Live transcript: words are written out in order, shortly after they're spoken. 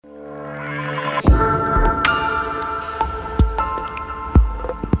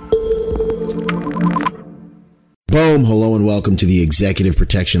Boom! Hello and welcome to the Executive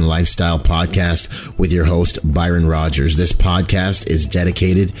Protection Lifestyle Podcast with your host, Byron Rogers. This podcast is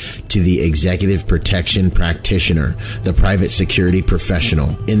dedicated to the executive protection practitioner, the private security professional.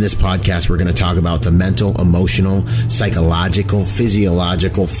 In this podcast, we're going to talk about the mental, emotional, psychological,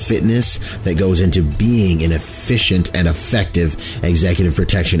 physiological fitness that goes into being an efficient and effective executive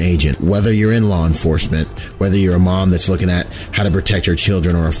protection agent. Whether you're in law enforcement, whether you're a mom that's looking at how to protect her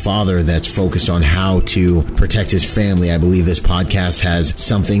children, or a father that's focused on how to protect his family, I believe this podcast has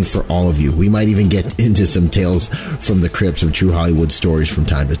something for all of you. We might even get into some tales from the crypts of true Hollywood stories from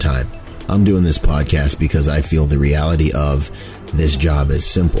time to time. I'm doing this podcast because I feel the reality of this job is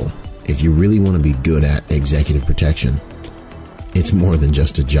simple. If you really want to be good at executive protection, it's more than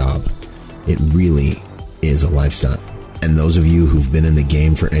just a job. It really is a lifestyle. And those of you who've been in the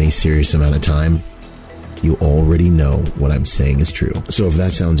game for any serious amount of time, you already know what I'm saying is true. So if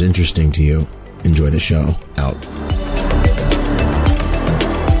that sounds interesting to you, enjoy the show. Out.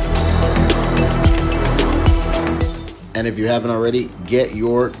 And if you haven't already, get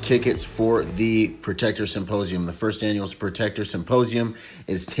your tickets for the Protector Symposium. The first annual Protector Symposium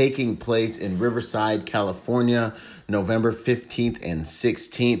is taking place in Riverside, California, November 15th and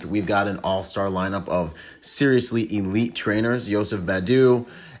 16th. We've got an all-star lineup of seriously elite trainers. Joseph Badu,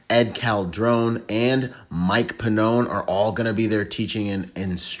 Ed Caldrone, and Mike Pannone are all going to be there teaching and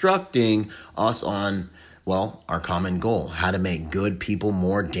instructing us on, well, our common goal, how to make good people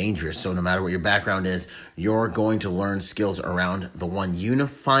more dangerous. So no matter what your background is, you're going to learn skills around the one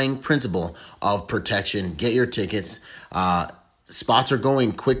unifying principle of protection. Get your tickets. Spots are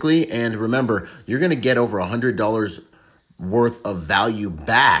going quickly. And remember, you're going to get over $100 worth of value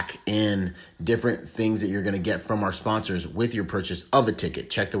back in different things that you're going to get from our sponsors with your purchase of a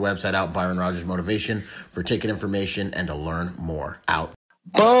ticket. Check the website out, Byron Rogers Motivation, for ticket information and to learn more. Out.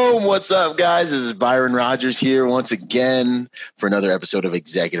 Boom! What's up, guys? This is Byron Rogers here once again for another episode of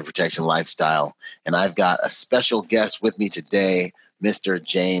Executive Protection Lifestyle. And I've got a special guest with me today, Mr.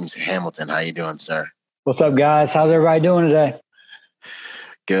 James Hamilton. How you doing, sir? What's up, guys? How's everybody doing today?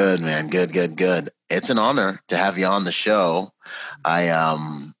 Good, man. Good. It's an honor to have you on the show.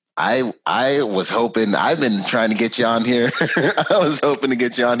 I was hoping, I've been trying to get you on here. I was hoping to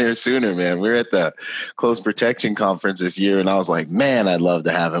get you on here sooner, man. We're at the Close Protection Conference this year, and I was like, man, I'd love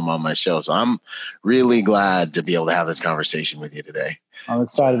to have him on my show. So I'm really glad to be able to have this conversation with you today. I'm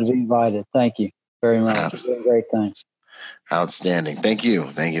excited to be invited. Thank you very much. You're doing great things. Outstanding. Thank you.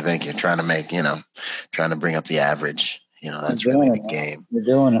 Trying to bring up the average. That's really the game. You're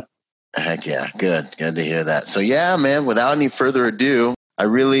doing it. Heck yeah. Good to hear that. So yeah, man, without any further ado, I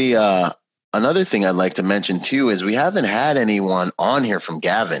really, another thing I'd like to mention too is we haven't had anyone on here from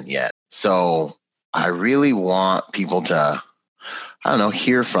Gavin yet. So I really want people to,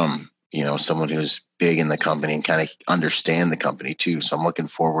 hear from, someone who's big in the company and kind of understand the company too. So I'm looking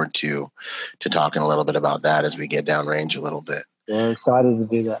forward to talking a little bit about that as we get downrange a little bit. We're excited to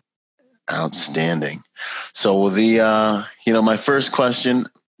do that. Outstanding. So my first question,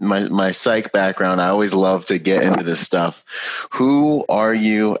 my psych background, I always love to get into this stuff. Who are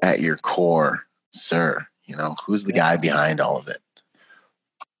you at your core, sir? Who's the guy behind all of it?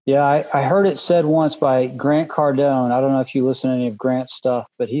 Yeah, I heard it said once by Grant Cardone. I don't know if you listen to any of Grant's stuff,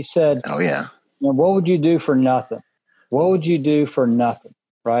 but he said, oh yeah, what would you do for nothing? What would you do for nothing?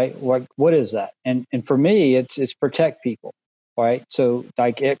 Right? What is that? And for me, it's protect people. Right. So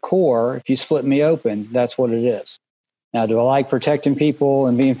like at core, if you split me open, that's what it is. Now, do I like protecting people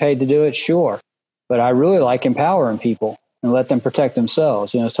and being paid to do it? Sure. But I really like empowering people and let them protect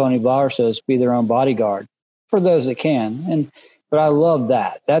themselves. As Tony Blauer says, be their own bodyguard for those that can. But I love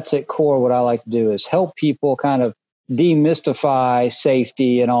that. That's at core. What I like to do is help people kind of demystify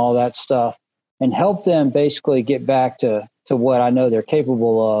safety and all that stuff and help them basically get back to what I know they're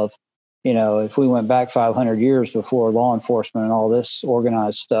capable of. If we went back 500 years before law enforcement and all this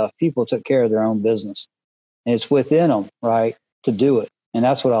organized stuff, people took care of their own business. And it's within them, right, to do it. And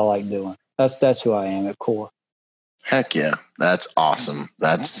that's what I like doing. That's who I am at core. Heck yeah. That's awesome.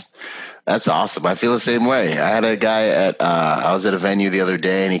 That's awesome. I feel the same way. I had a guy I was at a venue the other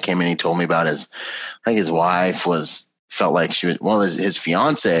day, and he came in and he told me about his wife felt like she was, his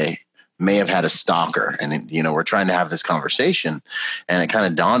fiance may have had a stalker. And, we're trying to have this conversation, and it kind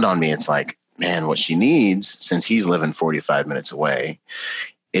of dawned on me. It's like, man, what she needs, since he's living 45 minutes away,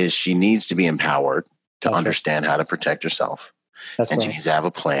 is she needs to be empowered to understand how to protect herself. That's and right. She needs to have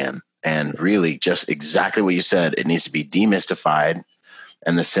a plan. And really just exactly what you said, it needs to be demystified.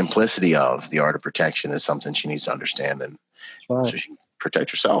 And the simplicity of the art of protection is something she needs to understand. And right. So she can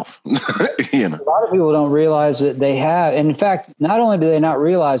protect yourself. A lot of people don't realize that they have, and in fact, not only do they not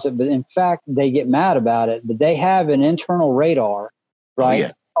realize it, but in fact, they get mad about it, but they have an internal radar,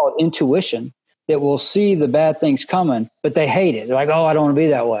 right? Called intuition, that will see the bad things coming, but they hate it. They're like, oh, I don't want to be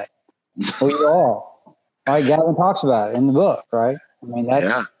that way. Well, you are. Right? Gavin talks about it in the book, right? I mean,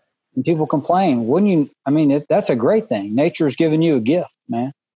 that's, and people complain. Wouldn't you? I mean, that's a great thing. Nature's given you a gift,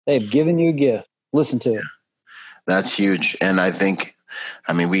 man. They've given you a gift. Listen to it. That's huge. And I think,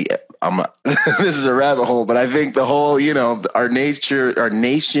 I mean, this is a rabbit hole, but I think the whole, our nature, our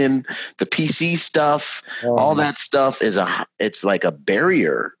nation, the PC stuff, all that stuff it's like a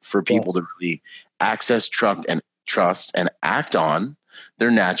barrier for people to really access, trust and act on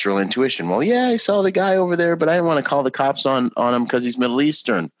their natural intuition. Well, yeah, I saw the guy over there, but I didn't want to call the cops on him because he's Middle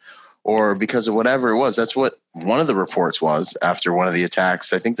Eastern or because of whatever it was. That's what one of the reports was after one of the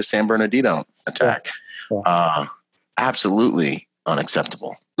attacks. I think the San Bernardino attack. Absolutely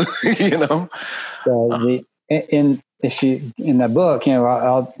unacceptable. In that book,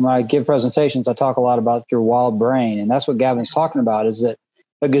 when I give presentations, I talk a lot about your wild brain, and that's what Gavin's talking about. Is that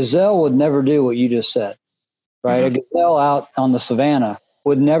a gazelle would never do what you just said, right? Mm-hmm. A gazelle out on the savannah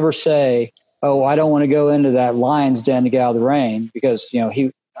would never say, "Oh, I don't want to go into that lion's den to get out of the rain because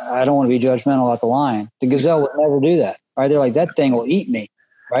I don't want to be judgmental about the lion." The gazelle would never do that, right? They're like, that thing will eat me,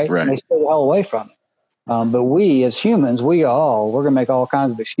 right? And they stay the hell away from it. But we, as humans, we're going to make all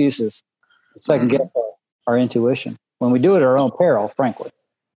kinds of excuses to second guess our intuition when we do it at our own peril, frankly.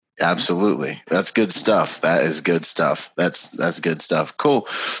 Absolutely. That's good stuff. That is good stuff. That's good stuff. Cool.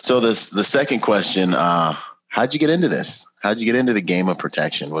 So the second question, how'd you get into this? How'd you get into the game of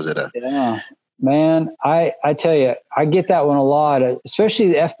protection? Was it Man, I tell you, I get that one a lot, especially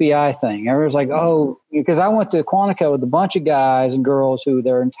the FBI thing. Everyone's like, oh, because I went to Quantico with a bunch of guys and girls who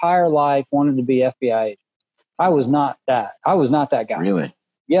their entire life wanted to be FBI agents. I was not that. I was not that guy. Really?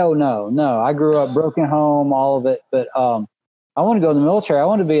 No. I grew up broken home, all of it. But I wanted to go in the military. I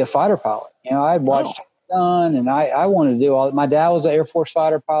wanted to be a fighter pilot. I'd watched Gun, and I wanted to do all. My dad was an Air Force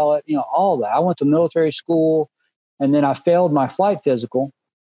fighter pilot. All that. I went to military school, and then I failed my flight physical.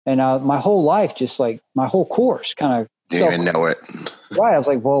 And my whole life, just like my whole course kind of didn't even know it. Right. I was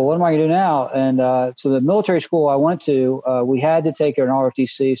like, well, what am I going to do now? And so the military school I went to, we had to take an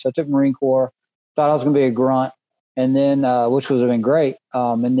ROTC. So I took Marine Corps, thought I was going to be a grunt, and then which would have been great.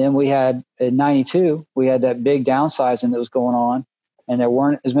 And then we had in 92, we had that big downsizing that was going on, and there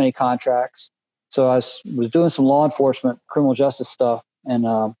weren't as many contracts. So I was doing some law enforcement, criminal justice stuff, and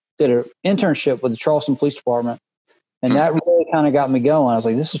did an internship with the Charleston Police Department. And that really kind of got me going. I was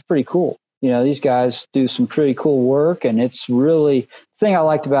like, this is pretty cool. These guys do some pretty cool work. And it's really, the thing I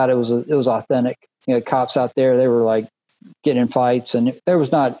liked about it was authentic. Cops out there, they were like getting in fights, and there was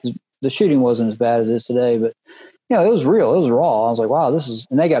the shooting wasn't as bad as it is today, but it was real. It was raw. I was like, wow,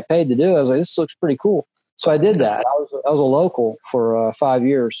 and they got paid to do it. I was like, this looks pretty cool. So I did that. I was a local for 5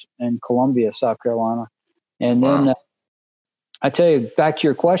 years in Columbia, South Carolina. And then I tell you, back to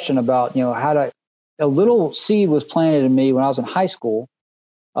your question about, a little seed was planted in me when I was in high school.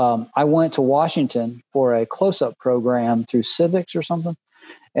 I went to Washington for a close-up program through Civics or something.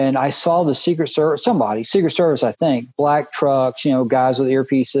 And I saw the Secret Service, I think, black trucks, guys with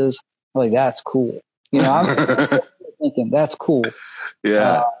earpieces. I'm like, that's cool. I'm thinking that's cool.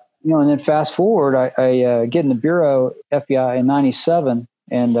 Yeah. And then fast forward, I get in the Bureau FBI in 97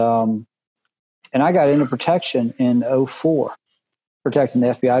 and I got into protection in 04. Protecting the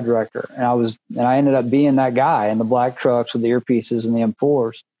FBI director. And I ended up being that guy in the black trucks with the earpieces and the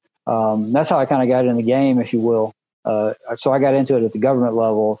M4s. That's how I kind of got in the game, if you will. So I got into it at the government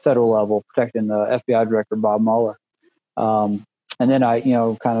level, federal level, protecting the FBI director, Bob Mueller. And then I,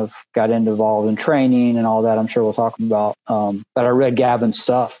 kind of got involved in training and all that. I'm sure we'll talk about. But I read Gavin's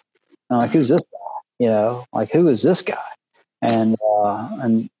stuff. And I'm like, who's this guy? Who is this guy? And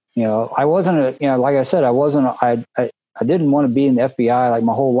I wasn't, like I said, I didn't want to be in the FBI like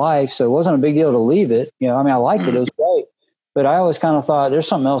my whole life, so it wasn't a big deal to leave it. I liked it. It was great. But I always kind of thought there's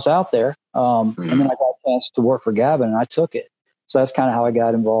something else out there. And then I got a chance to work for Gavin, and I took it. So that's kind of how I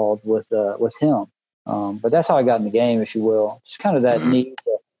got involved with him. But that's how I got in the game, if you will. Just kind of that need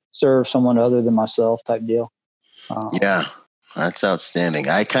to serve someone other than myself type deal. Yeah, that's outstanding.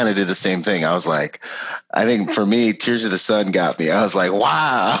 I kind of did the same thing. I was like, I think for me, Tears of the Sun got me. I was like,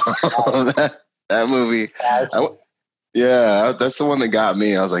 wow, that movie. Yeah, that's the one that got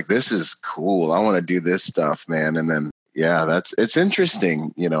me. I was like, this is cool. I want to do this stuff, man. And then, it's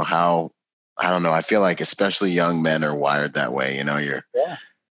interesting, how, I don't know. I feel like especially young men are wired that way. You're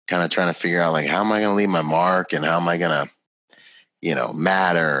kind of trying to figure out how am I going to leave my mark and how am I going to,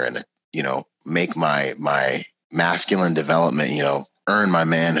 matter and, make my masculine development, earn my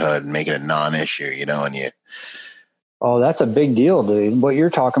manhood and make it a non-issue, you know, and you. Oh, that's a big deal, dude. What you're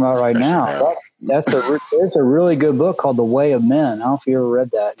talking about right now. There's a really good book called The Way of Men. I don't know if you ever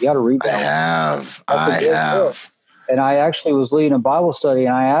read that. You got to read that. I have. And I actually was leading a Bible study,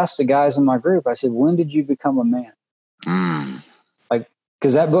 and I asked the guys in my group, I said, when did you become a man?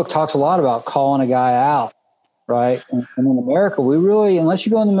 Because that book talks a lot about calling a guy out, right? And in America, we really, unless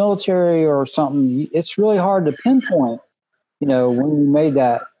you go in the military or something, it's really hard to pinpoint, when you made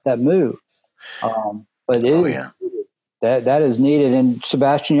that move. But that is needed. And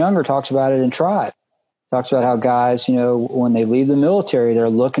Sebastian Junger talks about it in Tribe. Talks about how guys, when they leave the military, they're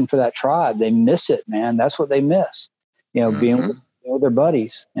looking for that tribe. They miss it, man. That's what they miss, being with their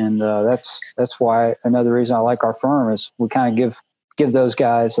buddies. And that's why another reason I like our firm is we kind of give those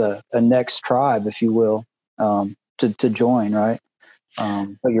guys a next tribe, if you will, to join, right?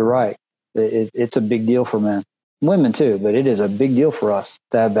 But you're right. It's a big deal for men. Women too, but it is a big deal for us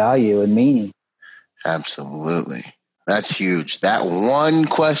to have value and meaning. Absolutely. That's huge. That one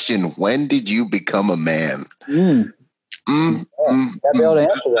question, when did you become a man? You gotta be able to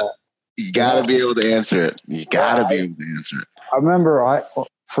answer that. You gotta be able to answer it. You gotta be able to answer it. I remember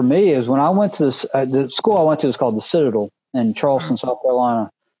for me is when I went to the school I went to was called the Citadel in Charleston, South Carolina.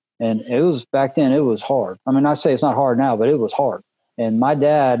 And it was back then, it was hard. I mean, I'd say it's not hard now, but it was hard. And my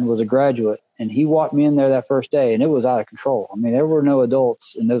dad was a graduate, and he walked me in there that first day, and it was out of control. I mean, there were no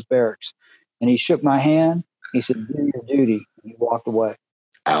adults in those barracks. And he shook my hand. He said, do your duty. And he walked away.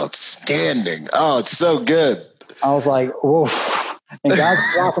 Outstanding. Oh, it's so good. I was like, whoa. And guys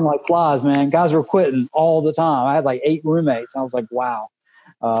were dropping like flies, man. Guys were quitting all the time. I had like 8 roommates. I was like, wow.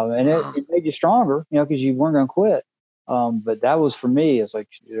 And it made you stronger, because you weren't going to quit. But that was for me. It's like,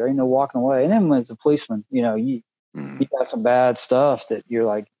 there ain't no walking away. And then when it's a policeman, you got some bad stuff that you're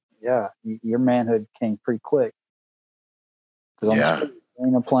like, yeah, your manhood came pretty quick. Because on the street, there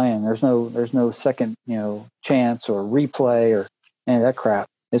ain't no playing. There's no second, chance or replay or any of that crap.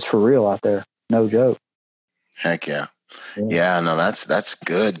 It's for real out there. No joke. Heck yeah. Yeah, no, that's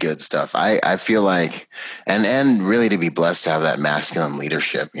good stuff. I feel like, and really to be blessed to have that masculine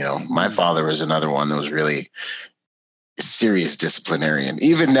leadership. My father was another one that was really serious disciplinarian.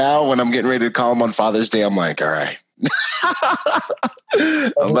 Even now, when I'm getting ready to call him on Father's Day, I'm like, all right.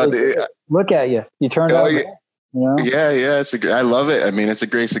 Look at you. You turned out. Yeah. I love it. I mean, it's a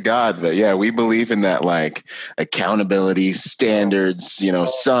grace of God, but yeah, we believe in that, like accountability standards,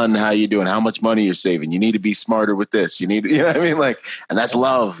 son, how you doing? How much money you're saving? You need to be smarter with this. You need, what I mean? Like, and that's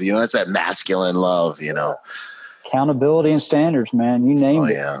love, that's that masculine love, Accountability and standards, man. You named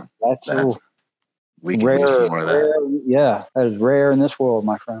it. Yeah. That's we can use some more of that. Yeah. That is rare in this world,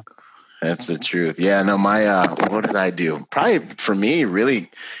 my friend. That's the truth. Yeah, no, what did I do? Probably for me, really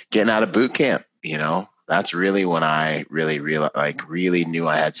getting out of boot camp, that's really when I really knew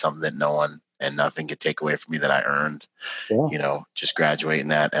I had something that no one and nothing could take away from me that I earned, just graduating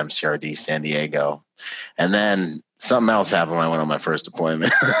that MCRD San Diego. And then something else happened when I went on my first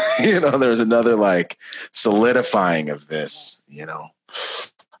deployment. There was another like solidifying of this, yeah,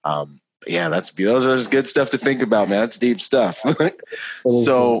 those good stuff to think about, man. That's deep stuff.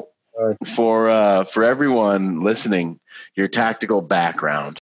 So for everyone listening, your tactical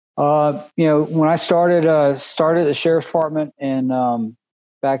background. When I started at the sheriff's department, and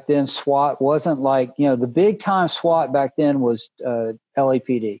back then SWAT wasn't like, the big time SWAT back then was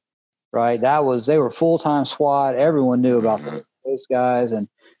LAPD, right? They were full-time SWAT. Everyone knew about those guys. And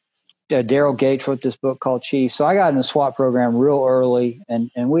Daryl Gates wrote this book called Chief. So I got in the SWAT program real early,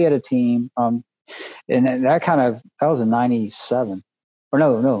 and we had a team. And that was in 97 or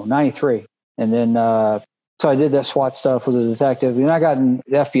no, 93. And then, so I did that SWAT stuff with a detective. And I got in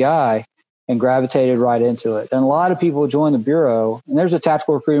the FBI and gravitated right into it. And a lot of people join the Bureau, and there's a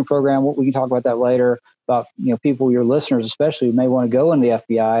tactical recruiting program. We can talk about that later about, people, your listeners, especially, who may want to go in the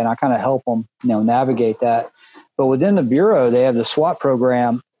FBI, and I kind of help them, navigate that. But within the Bureau, they have the SWAT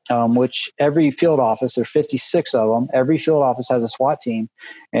program, which every field office, there's 56 of them. Every field office has a SWAT team.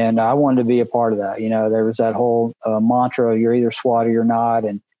 And I wanted to be a part of that. There was that whole mantra, you're either SWAT or you're not.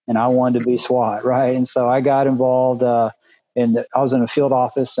 And I wanted to be SWAT, right? And so I got involved I was in a field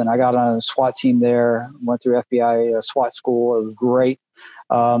office, and I got on a SWAT team there, went through FBI SWAT school. It was great.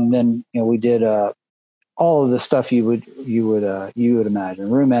 Then, we did all of the stuff you would imagine: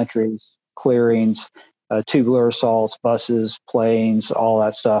 room entries, clearings, tubular assaults, buses, planes, all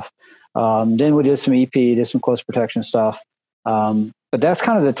that stuff. Then we did some EP, did some close protection stuff. But that's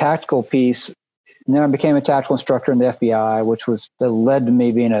kind of the tactical piece. And then I became a tactical instructor in the FBI, that led to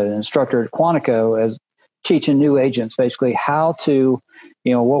me being an instructor at Quantico, as teaching new agents basically how to,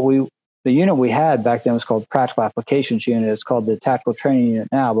 what we the unit we had back then was called Practical Applications Unit. It's called the Tactical Training Unit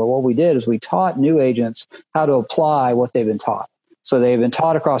now. But what we did is we taught new agents how to apply what they've been taught. So they've been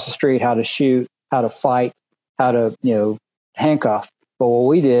taught across the street how to shoot, how to fight, how to, handcuff. But what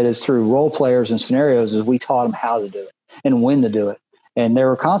we did is through role players and scenarios is we taught them how to do it and when to do it. And there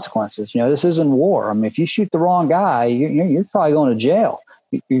were consequences. This isn't war. I mean, if you shoot the wrong guy, you're probably going to jail.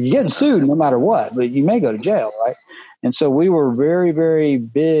 You're getting sued no matter what, but you may go to jail, right? And so we were very, very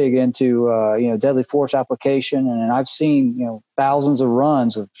big into, deadly force application. And I've seen, thousands of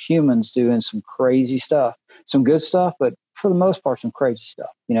runs of humans doing some crazy stuff, some good stuff, but for the most part, some crazy stuff,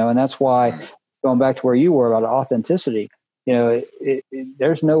 and that's why going back to where you were about authenticity,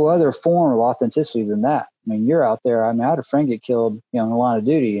 there's no other form of authenticity than that. I mean, you're out there. I had a friend get killed, in the line of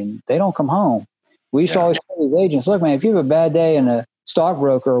duty, and they don't come home. We used to always tell these agents, look, man, if you have a bad day in a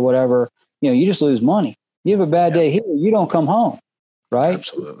stockbroker or whatever, you just lose money. You have a bad day here, you don't come home, right?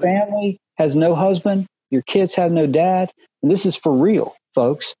 Absolutely. Your family has no husband. Your kids have no dad. And this is for real,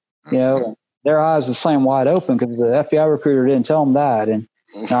 folks. Their eyes were slammed wide open because the FBI recruiter didn't tell them that. And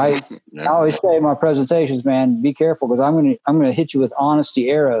I always say in my presentations, man, be careful because I'm going to hit you with honesty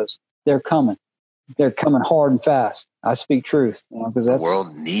arrows. They're coming. They're coming hard and fast. I speak truth, because the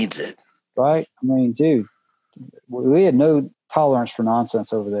world needs it. Right? I mean, dude, we had no tolerance for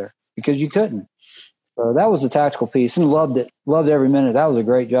nonsense over there because you couldn't. So that was the tactical piece, and loved it. Loved every minute. That was a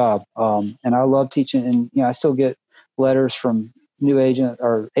great job. And I love teaching. And I still get letters from new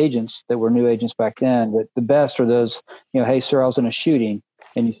agents that were new agents back then. But the best are those, hey, sir, I was in a shooting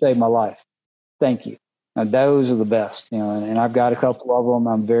and you saved my life. Thank you. Now, those are the best. And I've got a couple of them.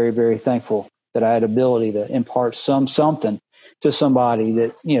 I'm very, very thankful that I had ability to impart something to somebody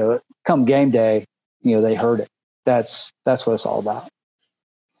that come game day, they heard it. That's what it's all about.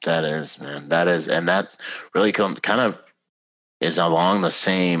 That is, man. That is, and that's really kind of is along the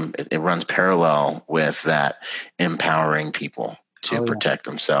same. It runs parallel with that empowering people to protect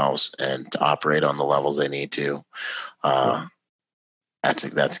themselves and to operate on the levels they need to.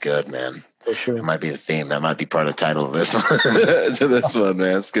 That's good, man. For sure. It might be the theme. That might be part of the title of this one. To this one,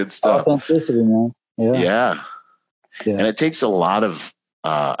 man. It's good stuff. Authenticity, man. Yeah. And it takes a lot of,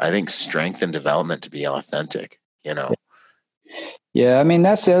 I think, strength and development to be authentic. Yeah, I mean,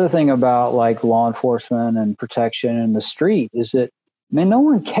 that's the other thing about like law enforcement and protection in the street is that, man, no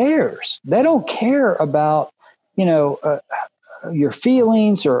one cares. They don't care about, your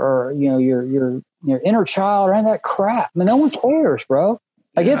feelings or your inner child or any of that crap. I mean, no one cares, bro.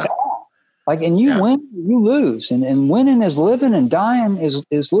 Like it's all like, and you win, you lose, and winning is living and dying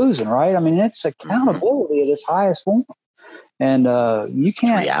is losing, right? I mean, it's accountability at its highest form, and you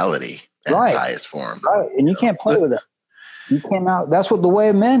can't reality at its highest form, right? And you can't play with it. You cannot. That's what The Way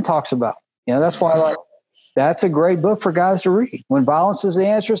of Men talks about. That's why that's a great book for guys to read. When Violence is the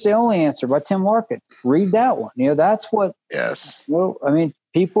Answer, it's the Only Answer by Tim Larkin. Read that one. That's what. Yes. I mean,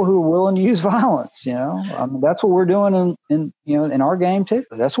 people who are willing to use violence. I mean, that's what we're doing in our game too.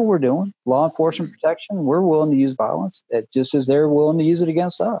 That's what we're doing. Law enforcement protection. We're willing to use violence, just as they're willing to use it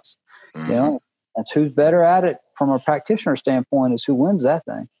against us. That's who's better at it from a practitioner standpoint is who wins that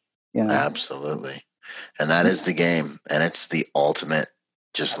thing. Absolutely. And that is the game, and it's the ultimate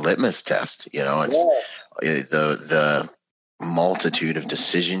just litmus test. It's the multitude of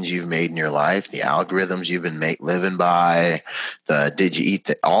decisions you've made in your life, the algorithms you've been living by, did you eat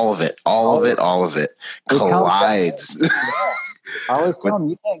all of it collides. I always tell them,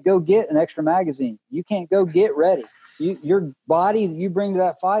 you can't go get an extra magazine. You can't go get ready. Your body that you bring to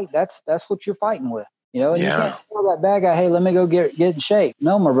that fight, that's what you're fighting with. You can't tell that bad guy, hey, let me go get in shape.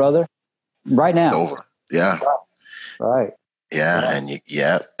 No, my brother. Right now. Over. Yeah. Right. Yeah. And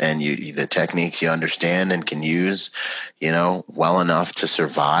the techniques you understand and can use, well enough to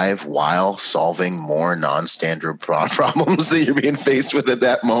survive while solving more non-standard problems that you're being faced with at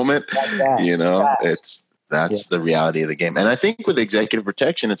that moment. That's the reality of the game. And I think with executive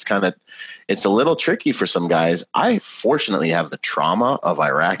protection, it's a little tricky for some guys. I fortunately have the trauma of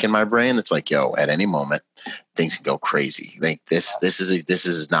Iraq in my brain. It's like, at any moment things can go crazy. Like this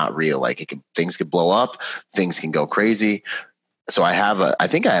is not real. Like things could blow up, things can go crazy. So I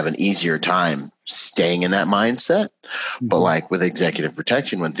think I have an easier time staying in that mindset. Mm-hmm. But like with executive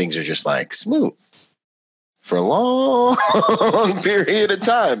protection, when things are just like smooth for a long period of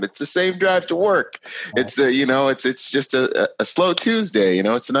time, it's the same drive to work. It's it's just a slow Tuesday,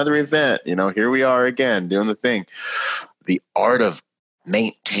 it's another event, here we are again doing the thing. The art of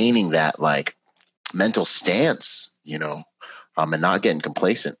maintaining that like mental stance, and not getting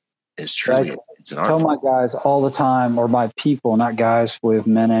complacent is truly, it's an art. I tell my guys all the time, or my people, not guys, with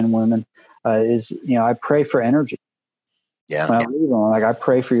men and women, I pray for energy. Yeah. When I leave them, I'm like, I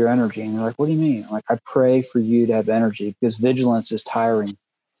pray for your energy. And they're like, what do you mean? I'm like, I pray for you to have energy because vigilance is tiring.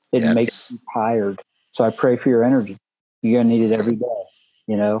 It makes you tired. So I pray for your energy. You're going to need it every day,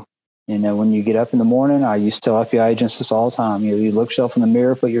 you know? And then when you get up in the morning, I used to tell FBI agents this all the time. You look yourself in the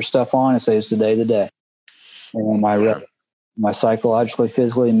mirror, put your stuff on and say, it's today the day. And am I ready? Am I psychologically,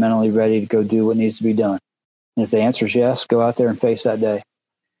 physically, and mentally ready to go do what needs to be done? And if the answer is yes, go out there and face that day.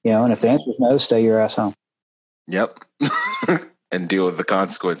 You know, and if the answer is no, stay your ass home. Yep. And deal with the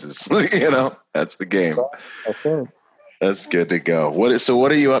consequences. You know, that's the game. That's it. That's good to go. So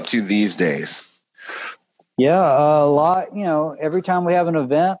what are you up to these days? Yeah, a lot. You know, every time we have an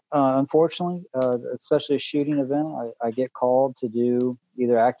event, unfortunately, especially a shooting event, I get called to do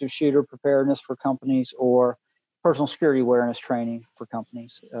either active shooter preparedness for companies or personal security awareness training for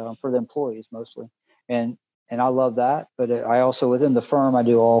companies, for the employees mostly. And I love that. But I also, within the firm, I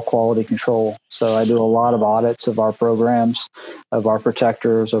do all quality control. So I do a lot of audits of our programs, of our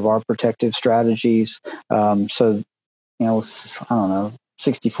protectors, of our protective strategies. So, you know, I don't know,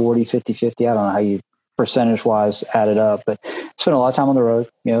 60-40, 50-50. I don't know how you percentage wise added up, but spend a lot of time on the road,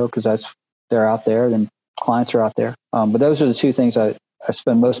 you know, because they're out there, then clients are out there. But those are the two things I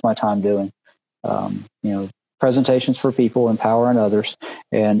spend most of my time doing. You know, presentations for people, empowering others,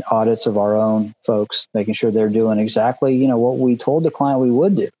 and audits of our own folks, making sure they're doing exactly, you know, what we told the client we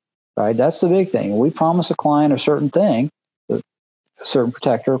would do. Right. That's the big thing. We promise a client a certain thing, a certain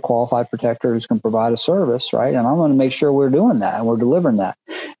protector, qualified protector who's going to provide a service. Right. And I'm going to make sure we're doing that and we're delivering that.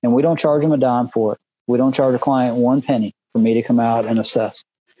 And we don't charge them a dime for it. We don't charge a client 1 penny for me to come out and assess.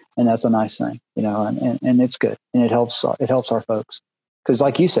 And that's a nice thing, you know, and it's good. And it helps our folks. Because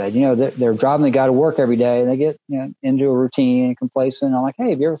like you said, you know, they're driving the guy to work every day and they get, you know, into a routine and complacent. And I'm like, hey,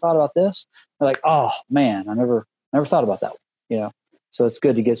 have you ever thought about this? They're like, oh man, I never thought about that one, you know. So it's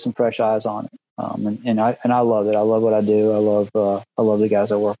good to get some fresh eyes on it. And I love it. I love what I do. I love the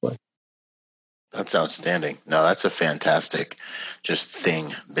guys I work with. That's outstanding. No, that's a fantastic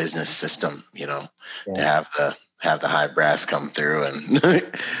business system, you know, to have the high brass come through and,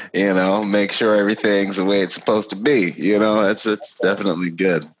 you know, make sure everything's the way it's supposed to be. You know, it's definitely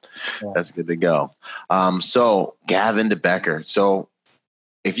good. Yeah. That's good to go. So Gavin DeBecker. So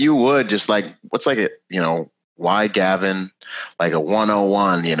if you would just what's why Gavin, like a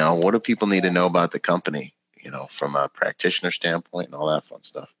 101, you know, what do people need to know about the company, you know, from a practitioner standpoint and all that fun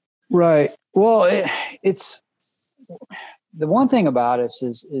stuff? Right. Well, it's the one thing about us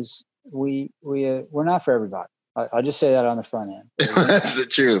is we're not for everybody. I'll just say that on the front end. That's the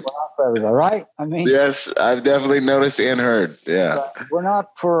truth. We're not for everybody, right? I mean, yes, I've definitely noticed and heard. Yeah, we're not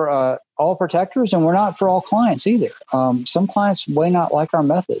for all protectors, and we're not for all clients either. Some clients may not like our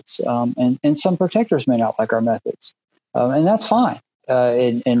methods, and some protectors may not like our methods, and that's fine,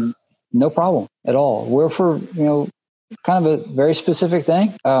 and no problem at all. We're for, you know, kind of a very specific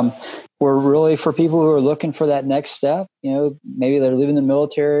thing. We're really for people who are looking for that next step. You know, maybe they're leaving the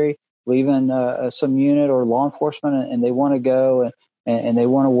military, leaving some unit or law enforcement, and they want to go and they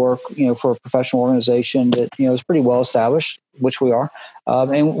want to work, you know, for a professional organization that, you know, is pretty well established, which we are.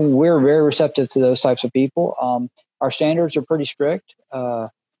 And we're very receptive to those types of people. Our standards are pretty strict.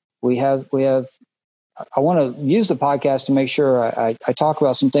 We have. I want to use the podcast to make sure I talk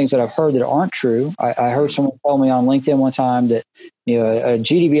about some things that I've heard that aren't true. I heard someone tell me on LinkedIn one time that, you know, a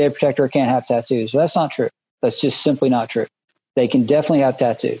GDBA protector can't have tattoos. Well, that's not true. That's just simply not true. They can definitely have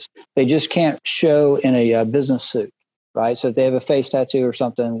tattoos. They just can't show in a business suit, right? So if they have a face tattoo or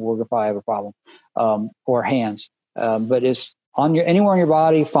something, we're going to probably have a problem, or hands. But it's on anywhere on your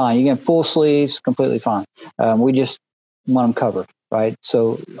body, fine. You can have full sleeves, completely fine. We just want them covered. Right.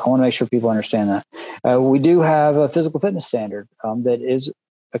 So I want to make sure people understand that. We do have a physical fitness standard that is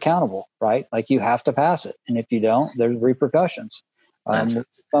accountable, right? Like you have to pass it. And if you don't, there's repercussions.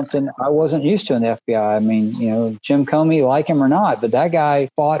 Something I wasn't used to in the FBI. I mean, you know, Jim Comey, like him or not, but that guy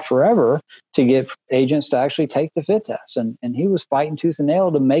fought forever to get agents to actually take the fit test. And he was fighting tooth and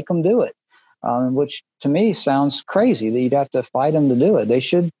nail to make them do it, which to me sounds crazy that you'd have to fight them to do it. They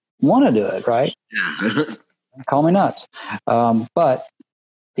should want to do it, right? Call me nuts. But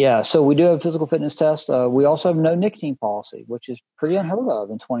yeah, so we do have a physical fitness test. We also have no nicotine policy, which is pretty unheard of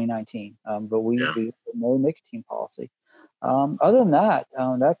in 2019. But we have no nicotine policy. Other than that,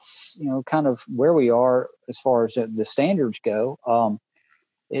 that's, you know, kind of where we are as far as the standards go.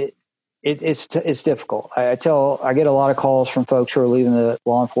 It's difficult. I get a lot of calls from folks who are leaving the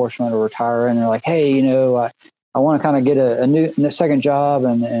law enforcement or retiring, and they're like, hey, you know, I want to kind of get a second job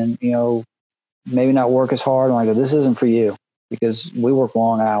and, you know, maybe not work as hard. I'm like, this isn't for you because we work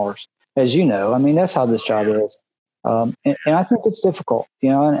long hours, as you know. I mean, that's how this job is. And I think it's difficult, you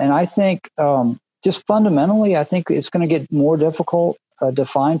know, and I think just fundamentally, I think it's going to get more difficult to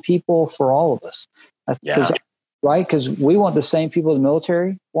find people for all of us. Right? Because we want the same people the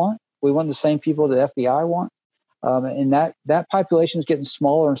military want. We want the same people the FBI want. And that population is getting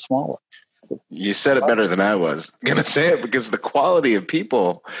smaller and smaller. You said it better than I was going to say it, because the quality of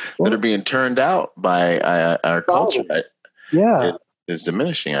people that are being turned out by our culture is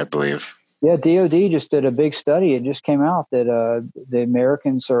diminishing, I believe. Yeah, DOD just did a big study. It just came out that the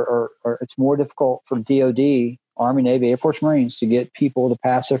Americans are it's more difficult for DOD, Army, Navy, Air Force, Marines to get people to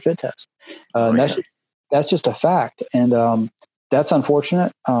pass their fit test. That's just a fact, and that's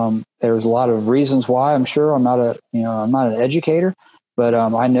unfortunate. There's a lot of reasons why. I'm sure I'm not an educator, but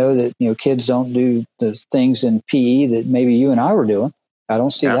I know that kids don't do those things in PE that maybe you and I were doing. I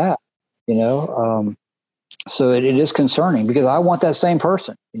don't see that. So it is concerning, because I want that same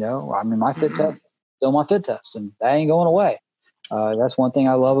person. My fit test, still my fit test, and that ain't going away. That's one thing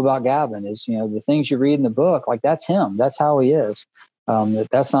I love about Gavin is the things you read in the book, like that's him. That's how he is.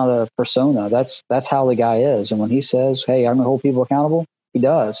 That's not a persona. That's how the guy is. And when he says, "Hey, I'm going to hold people accountable," he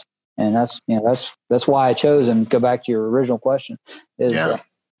does. And that's why I chose him. Go back to your original question. He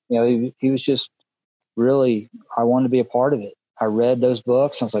was just really, I wanted to be a part of it. I read those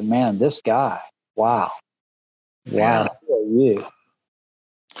books. And I was like, man, this guy, wow. Yeah. Who are you?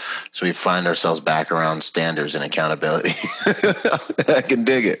 So we find ourselves back around standards and accountability. I can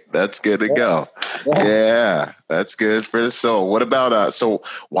dig it. That's good to go. Yeah, that's good for the soul. What about so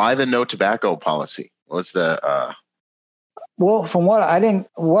why the no tobacco policy? What's the Well, from what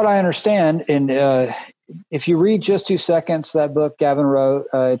I understand, and if you read Just 2 Seconds, that book Gavin wrote,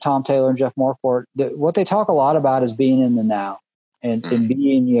 Tom Taylor and Jeff Marquardt, what they talk a lot about is being in the now. And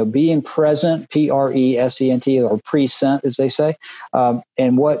being present, present, or present, as they say.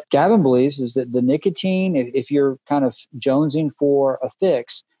 And what Gavin believes is that the nicotine, if you're kind of jonesing for a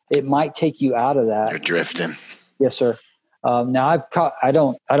fix, it might take you out of that. You're drifting. Yes, sir. Now I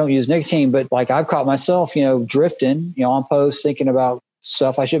don't use nicotine, but like I've caught myself, drifting, on posts, thinking about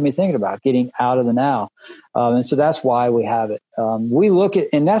stuff I shouldn't be thinking about, getting out of the now. And so that's why we have it. We look at,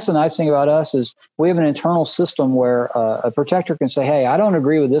 and that's the nice thing about us is we have an internal system where a protector can say, hey, I don't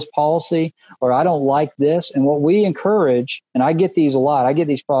agree with this policy, or I don't like this. And what we encourage, and I get these a lot, I get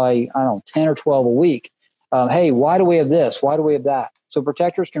these probably, 10 or 12 a week. Hey, why do we have this? Why do we have that? So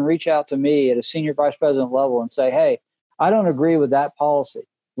protectors can reach out to me at a senior vice president level and say, hey, I don't agree with that policy.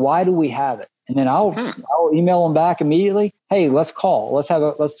 Why do we have it? And then I'll email them back immediately. Hey, let's call.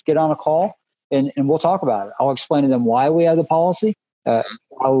 Let's get on a call and we'll talk about it. I'll explain to them why we have the policy.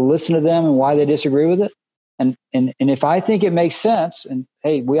 I'll listen to them and why they disagree with it. And if I think it makes sense and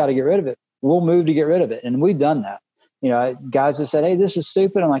hey, we ought to get rid of it, we'll move to get rid of it. And we've done that. Guys have said, hey, this is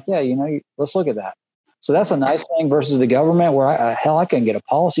stupid. I'm like, yeah, let's look at that. So that's a nice thing versus the government where I couldn't get a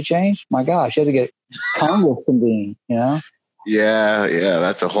policy change. My gosh, you had to get Congress convened, Yeah.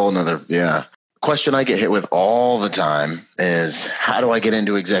 That's a whole nother, question I get hit with all the time is how do I get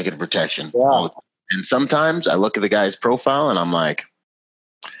into executive protection? Yeah. And sometimes I look at the guy's profile and I'm like,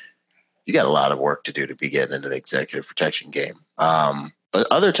 you got a lot of work to do to be getting into the executive protection game. But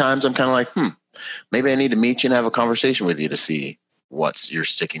other times I'm kind of like, maybe I need to meet you and have a conversation with you to see what's your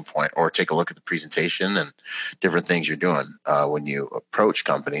sticking point, or take a look at the presentation and different things you're doing when you approach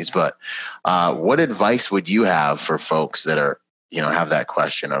companies. But what advice would you have for folks that are, have that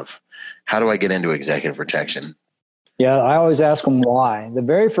question of how do I get into executive protection? Yeah, I always ask them why. The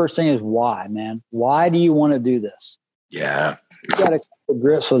very first thing is why, man. Why do you want to do this? Yeah. You got to come to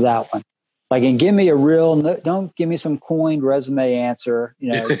grips with that one. Like, and give me don't give me some coined resume answer,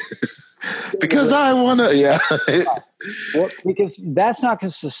 because I want to, Well, because that's not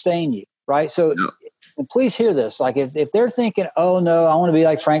going to sustain you, right? So and please hear this. Like if they're thinking, oh no, I want to be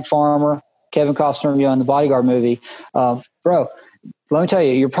like Frank Farmer, Kevin Costner, in the Bodyguard movie, bro, let me tell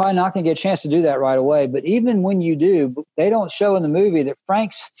you, you're probably not going to get a chance to do that right away. But even when you do, they don't show in the movie that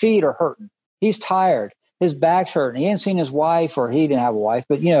Frank's feet are hurting. He's tired. His back's hurting. He hadn't seen his wife, or he didn't have a wife,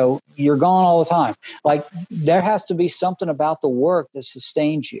 but you're gone all the time. Like there has to be something about the work that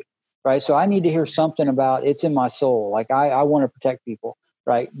sustains you, right? So I need to hear something about it's in my soul. Like I want to protect people,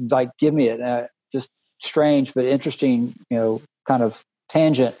 right? Like give me it. Just strange, but interesting, kind of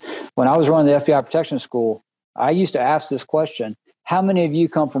tangent. When I was running the FBI protection school, I used to ask this question: how many of you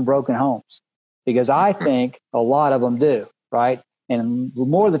come from broken homes? Because I think a lot of them do, right? And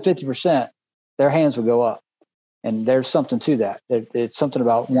more than 50%, their hands would go up. And there's something to that. It's something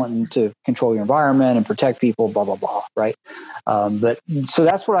about wanting to control your environment and protect people, blah, blah, blah, right? But so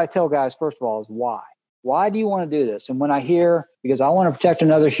that's what I tell guys, first of all, is why. Why do you want to do this? And when I hear, because I want to protect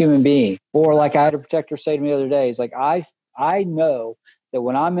another human being, or like I had a protector say to me the other day, he's like, I know that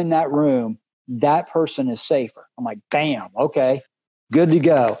when I'm in that room, that person is safer. I'm like, bam, okay, good to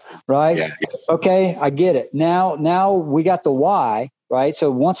go, right? Yeah. Okay, I get it. Now we got the why, right?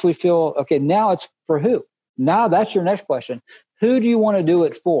 So once we feel, okay, now it's for who? Now that's your next question. Who do you want to do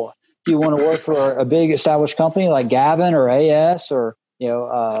it for? Do you want to work for a big established company like Gavin or AS or,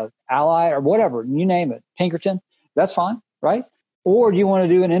 Ally or whatever, you name it, Pinkerton? That's fine, right? Or do you want to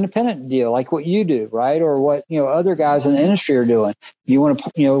do an independent deal like what you do, right? Or what, other guys in the industry are doing? You want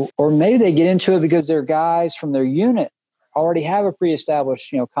to, or maybe they get into it because they're guys from their unit already have a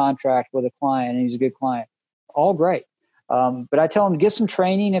pre-established, contract with a client and he's a good client. All great. But I tell them to get some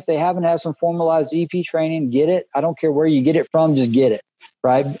training. If they haven't had some formalized EP training, get it. I don't care where you get it from, just get it,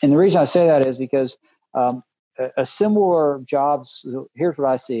 right? And the reason I say that is because a similar jobs, here's what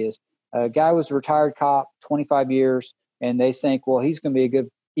I see is a guy was a retired cop, 25 years, and they think, well, he's going to be a good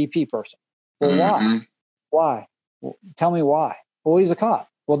EP person. Well, Mm-hmm. Why? Well, tell me why. Well, he's a cop.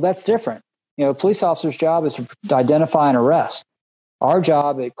 Well, that's different. A police officer's job is to identify and arrest. Our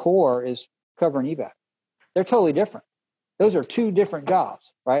job at CORE is covering evac. They're totally different. Those are two different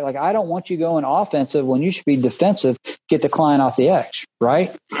jobs, right? Like, I don't want you going offensive when you should be defensive, get the client off the edge,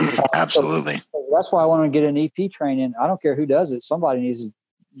 right? Absolutely. So that's why I want to get an EP training. I don't care who does it. Somebody needs to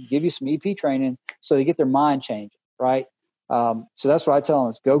give you some EP training so they get their mind changed, right? So that's what I tell them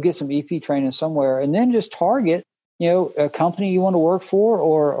is go get some EP training somewhere and then just target, a company you want to work for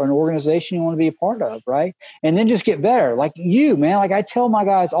or an organization you want to be a part of, right? And then just get better. Like you, man, like I tell my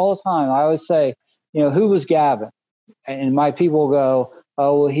guys all the time, I always say, who was Gavin? And my people go,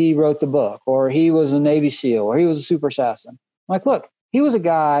 oh, well, he wrote the book, or he was a Navy SEAL, or he was a super assassin. I'm like, look, he was a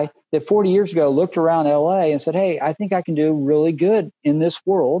guy that 40 years ago looked around LA and said, hey, I think I can do really good in this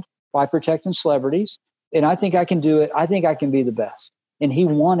world by protecting celebrities. And I think I can do it. I think I can be the best. And he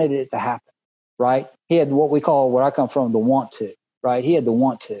wanted it to happen, right? He had what we call, where I come from, the want to, right? He had the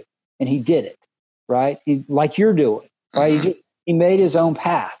want to, and he did it, right? Like you're doing, right? He made his own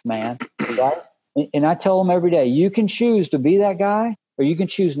path, man, right? And I tell them every day, you can choose to be that guy or you can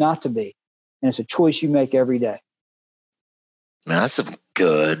choose not to be. And it's a choice you make every day. Man, that's some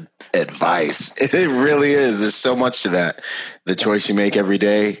good advice. It really is. There's so much to that. The choice you make every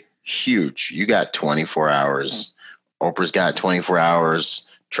day, huge. You got 24 hours. Oprah's got 24 hours.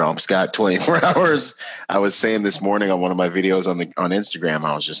 Trump's got 24 hours. I was saying this morning on one of my videos on Instagram,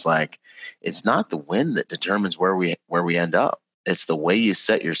 I was just like, it's not the wind that determines where we end up. It's the way you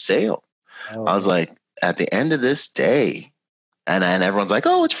set your sail. Oh. I was like, at the end of this day, and everyone's like,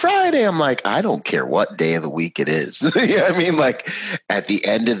 oh, it's Friday. I'm like, I don't care what day of the week it is. You know what I mean? Like, at the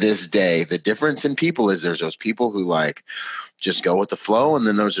end of this day, the difference in people is there's those people who like just go with the flow. And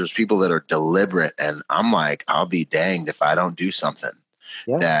then there's people that are deliberate. And I'm like, I'll be danged if I don't do something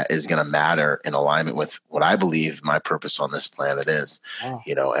that is going to matter in alignment with what I believe my purpose on this planet is, and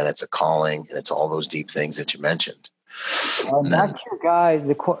it's a calling and it's all those deep things that you mentioned. Back to your guy,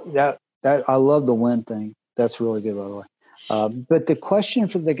 that I love the win thing. That's really good, by the way. But the question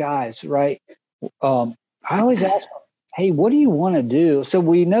for the guys, right? I always ask them, hey, what do you want to do? So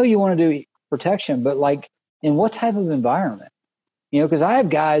we know you want to do protection, but like in what type of environment? Because I have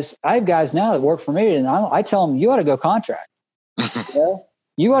guys now that work for me, and I tell them, you ought to go contract.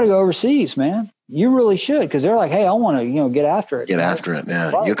 You ought to go overseas, man. You really should, because they're like, hey, I want to, get after it. Get after it,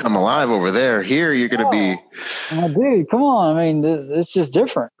 man. Right. You come alive over there. Here, you're going to be. I'm like, dude, come on. I mean, it's just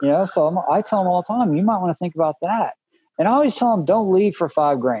different, So I tell them all the time, you might want to think about that. And I always tell them, don't leave for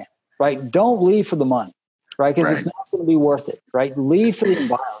 $5,000, right? Don't leave for the money, right? Because it's not going to be worth it, right? Leave for the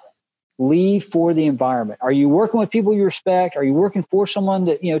environment. Leave for the environment. Are you working with people you respect? Are you working for someone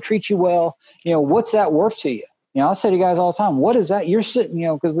that, treats you well? What's that worth to you? I say to guys all the time, what is that? You're sitting,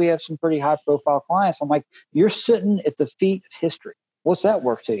 because we have some pretty high profile clients. I'm like, you're sitting at the feet of history. What's that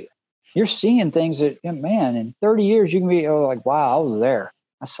worth to you? You're seeing things that, man, in 30 years, you can be like, wow, I was there.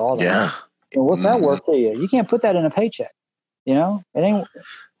 I saw that. Yeah. What's that worth to you? You can't put that in a paycheck. It ain't.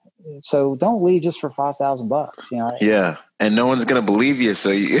 So don't leave just for $5,000. Yeah. And no one's going to believe you. So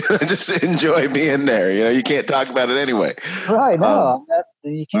you just enjoy being there. You can't talk about it anyway. Right. No,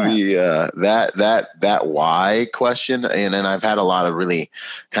 you can't. That why question. And then I've had a lot of really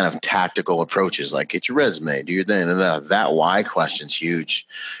kind of tactical approaches, like get your resume, do your thing. That why question's huge,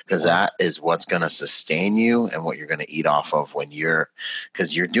 because that is what's going to sustain you and what you're going to eat off of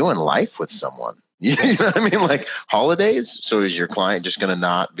because you're doing life with someone. You know what I mean? Like holidays. So is your client just going to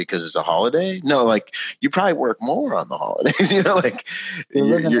not because it's a holiday? No, like you probably work more on the holidays, like you're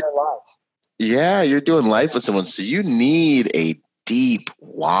living their life. Yeah. You're doing life with someone. So you need a deep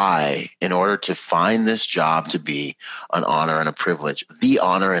why in order to find this job to be an honor and a privilege, the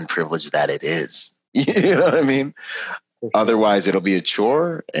honor and privilege that it is. You know what I mean? Otherwise, it'll be a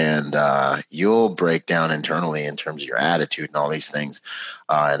chore, and you'll break down internally in terms of your attitude and all these things,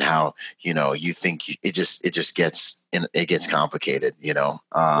 and how you think it just gets complicated.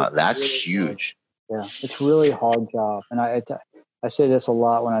 That's huge. Yeah, it's really a hard job, and I say this a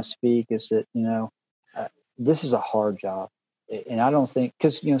lot when I speak. Is that this is a hard job, and I don't think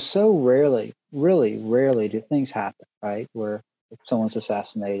because so rarely, really rarely, do things happen right where if someone's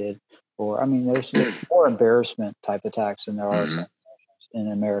assassinated. Or, I mean, there's more embarrassment type attacks than there are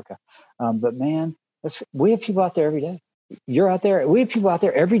in America. But man, we have people out there every day. You're out there. We have people out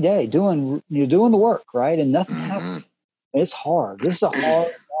there every day doing the work, right? And nothing happens. It's hard. This is a hard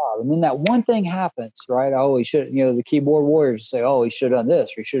job. And then that one thing happens, right? Oh, he should. The keyboard warriors say, "Oh, he should have done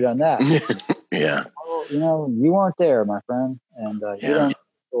this. Or he should have done that." Yeah. Well, you weren't there, my friend, and you don't know the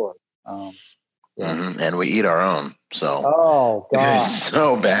story. Yeah. And we eat our own. So, oh God, it's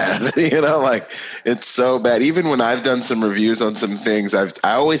so bad. It's so bad. Even when I've done some reviews on some things, I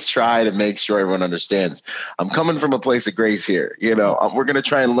always try to make sure everyone understands. I'm coming from a place of grace here. We're going to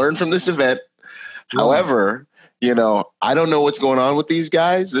try and learn from this event. Yeah. However, I don't know what's going on with these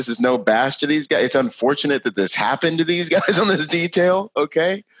guys. This is no bash to these guys. It's unfortunate that this happened to these guys on this detail.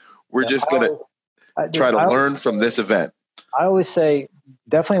 Okay, we're just going to try to learn from this event. I always say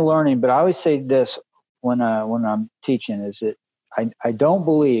definitely learning, but I always say this when I'm teaching is that I don't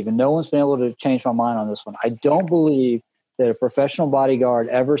believe, and no one's been able to change my mind on this one. I don't believe that a professional bodyguard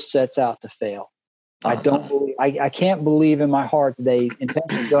ever sets out to fail. I don't believe, I can't believe in my heart that they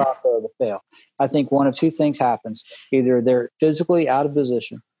intentionally go out there to fail. I think one of two things happens. Either they're physically out of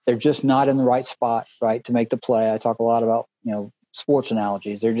position. They're just not in the right spot, right, to make the play. I talk a lot about, sports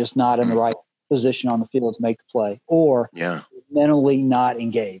analogies. They're just not in the right position on the field to make the play, or mentally not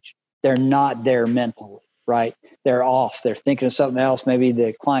engaged. They're not there mentally, right? They're off. They're thinking of something else. Maybe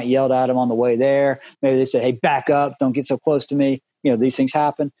the client yelled at them on the way there. Maybe they said, "Hey, back up. Don't get so close to me." These things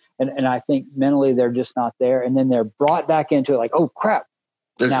happen. And I think mentally they're just not there. And then they're brought back into it like, oh, crap.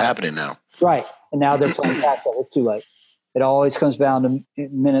 This is happening now. Right. And now they're playing catch up. It's too late. It always comes down to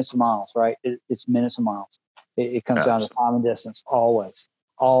minutes and miles, right? It's minutes and miles. It comes down to time and distance. Always,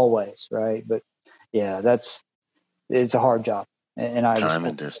 right? But, yeah, it's a hard job. And I time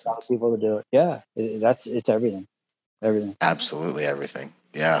and distance. A lot of people to do it. Yeah, it's everything. Everything. Absolutely everything.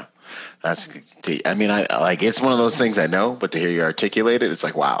 Yeah. It's one of those things I know, but to hear you articulate it, it's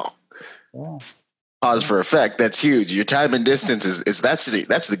like, wow. Yeah. Pause for effect. That's huge. Your time and distance that's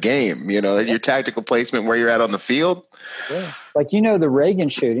the game, your tactical placement where you're at on the field. Yeah. Like, the Reagan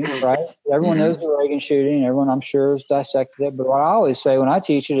shooting, right? Everyone knows the Reagan shooting. Everyone, I'm sure, has dissected it. But what I always say when I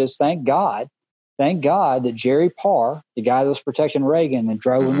teach it is thank God that Jerry Parr, the guy that was protecting Reagan and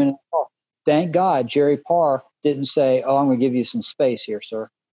drove him in the car, thank God Jerry Parr didn't say, "Oh, I'm going to give you some space here, sir."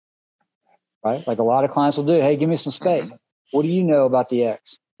 Right? Like a lot of clients will do. "Hey, give me some space." What do you know about the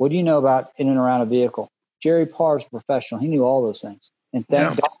X? What do you know about in and around a vehicle? Jerry Parr's a professional. He knew all those things. And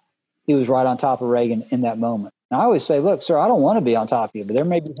thank God he was right on top of Reagan in that moment. And I always say, look, sir, I don't want to be on top of you, but there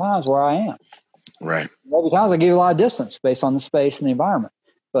may be times where I am. Right. There may be times I give you a lot of distance based on the space and the environment.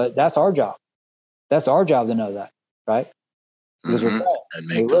 But that's our job. That's our job to know that, right? Because and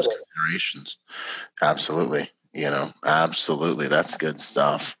make those considerations. Absolutely. Absolutely. That's good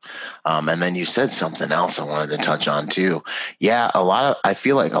stuff. And then you said something else I wanted to touch on too. Yeah. I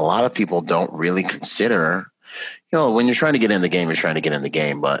feel like a lot of people don't really consider, when you're trying to get in the game, you're trying to get in the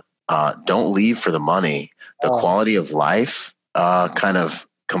game, but don't leave for the money. The quality of life kind of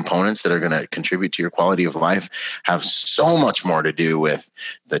components that are going to contribute to your quality of life have so much more to do with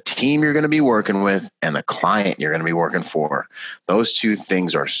the team you're going to be working with and the client you're going to be working for. Those two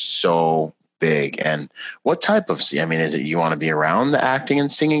things are so big. And what type of, is it you want to be around the acting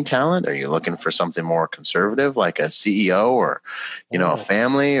and singing talent? Are you looking for something more conservative, like a CEO or, a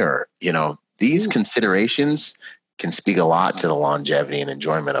family or, these considerations can speak a lot to the longevity and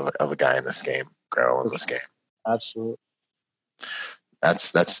enjoyment of a guy in this game, girl in this game. Absolutely.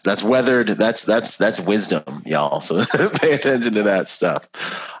 That's weathered. That's wisdom, y'all. So pay attention to that stuff.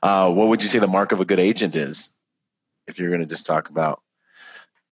 What would you say the mark of a good agent is? If you're going to just talk about.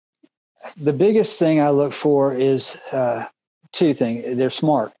 The biggest thing I look for is two things. They're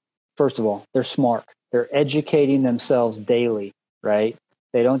smart. First of all, they're smart. They're educating themselves daily, right?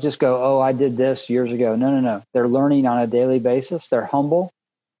 They don't just go, "Oh, I did this years ago." No. They're learning on a daily basis. They're humble,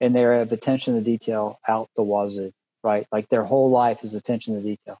 and they have attention to detail out the wazoo, right? Like their whole life is attention to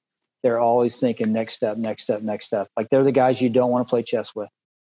detail. They're always thinking next step. Like they're the guys you don't want to play chess with,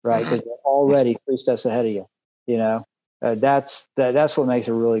 right? Because they're already 3 steps ahead of you, That's what makes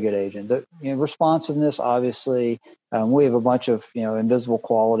a really good agent. Responsiveness, obviously. We have a bunch of invisible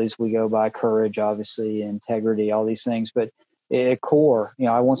qualities we go by: courage, obviously, integrity, all these things. But at core,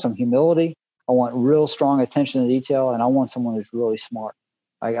 I want some humility. I want real strong attention to detail, and I want someone who's really smart.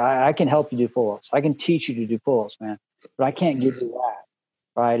 I can help you do pull-ups. I can teach you to do pull-ups, man, but I can't give you that,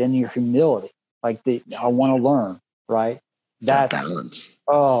 right? And your humility, I want to learn, right? That balance.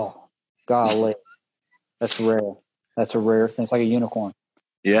 Oh, golly, that's rare. That's a rare thing. It's like a unicorn.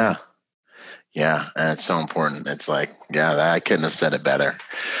 Yeah. Yeah. And it's so important. It's like, I couldn't have said it better.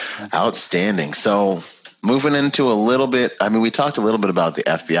 Outstanding. So moving into a little bit, I mean, we talked a little bit about the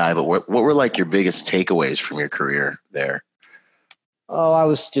FBI, but what were like your biggest takeaways from your career there? Oh, I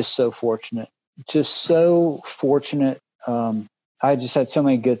was just so fortunate. I just had so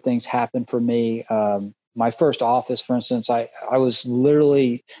many good things happen for me. My first office, for instance, I was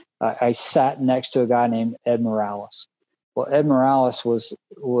literally, I sat next to a guy named Ed Morales. Well, Ed Morales was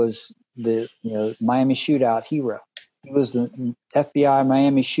the Miami shootout hero. He was the FBI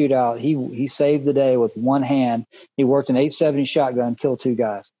Miami shootout. He saved the day with one hand. He worked an 870 shotgun, killed 2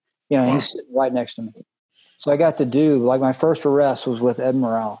 guys. Wow. He's sitting right next to me. So I got to do, my first arrest was with Ed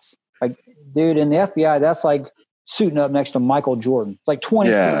Morales. Dude, in the FBI, that's like suiting up next to Michael Jordan. It's like 20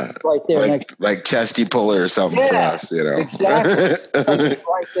 feet right there. Like Chesty Puller or something for us, Exactly.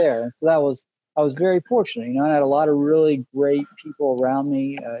 Right there. And so I was very fortunate. I had a lot of really great people around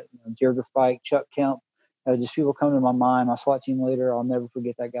me. Deirdre Fike, Chuck Kemp, just people come to my mind. My SWAT team leader, I'll never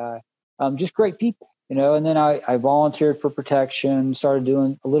forget that guy. Just great people, and then I volunteered for protection, started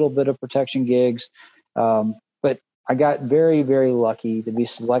doing a little bit of protection gigs. But I got very, very lucky to be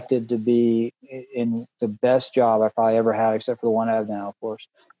selected to be in the best job I probably ever had, except for the one I have now, of course.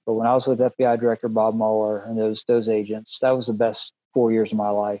 But when I was with FBI Director Bob Mueller and those agents, that was the best 4 years of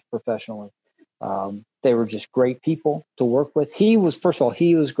my life professionally. They were just great people to work with. He was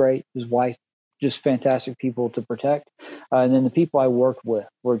great. His wife, just fantastic people to protect. And then the people I worked with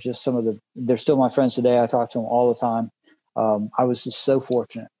were just they're still my friends today. I talk to them all the time. I was just so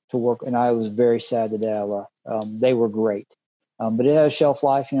fortunate to work, and I was very sad the day I left. They were great. But it had a shelf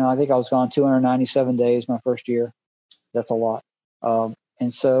life. I think I was gone 297 days my first year. That's a lot.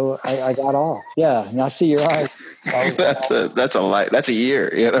 And so I got off. Yeah. And I see your eyes. That's a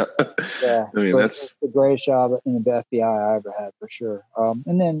year, Yeah. I mean, that's the greatest job in the FBI I ever had, for sure.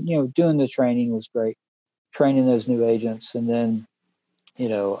 And then, doing the training was great, training those new agents, and then,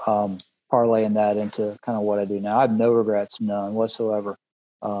 parlaying that into kind of what I do now. I have no regrets, none whatsoever.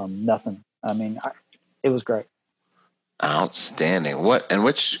 Nothing. I mean, it was great. Outstanding.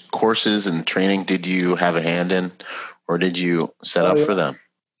 Which courses and training did you have a hand in, or did you set up for them?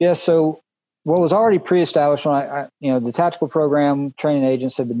 Yeah. So what was already pre-established when the tactical program training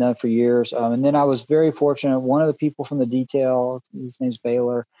agents had been done for years. And then I was very fortunate. One of the people from the detail, his name's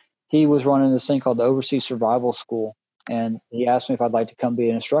Baylor, he was running this thing called the Overseas Survival School. And he asked me if I'd like to come be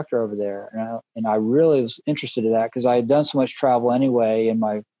an instructor over there. And I really was interested in that because I had done so much travel anyway in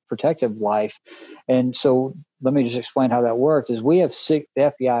my protective life. And so let me just explain how that worked. Is the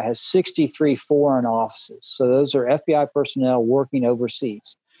FBI has 63 foreign offices. So those are FBI personnel working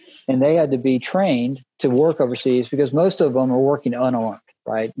overseas. And they had to be trained to work overseas because most of them are working unarmed,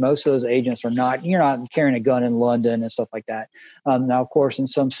 right? Most of those agents you're not carrying a gun in London and stuff like that. Now, of course, in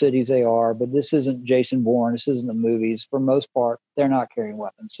some cities they are, but this isn't Jason Bourne. This isn't the movies. For most part, they're not carrying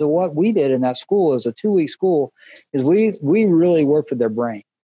weapons. So what we did in that school, is a 2-week school, is we really worked with their brain,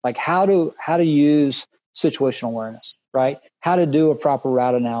 like how to use situational awareness, right? How to do a proper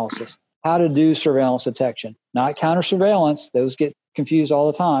route analysis, how to do surveillance detection, not counter surveillance. Those get confused all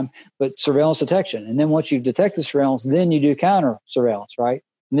the time, but surveillance detection. And then once you've detected surveillance, then you do counter surveillance, right?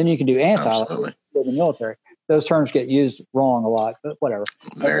 And then you can do in the military. Those terms get used wrong a lot, but whatever.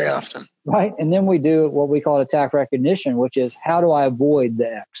 Very often. Right. And then we do what we call attack recognition, which is how do I avoid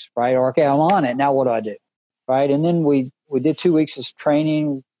the X, right? Or, okay, I'm on it. Now what do I do? Right. And then we did 2 weeks of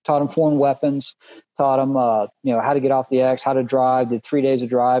training, taught them foreign weapons, taught them, how to get off the X, how to drive, did 3 days of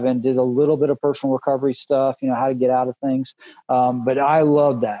driving, did a little bit of personal recovery stuff, how to get out of things. But I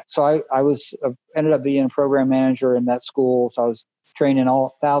loved that. So I was ended up being a program manager in that school. So I was training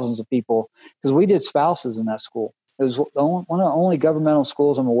thousands of people because we did spouses in that school. It was one of the only governmental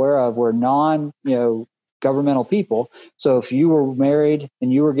schools I'm aware of where governmental people. So if you were married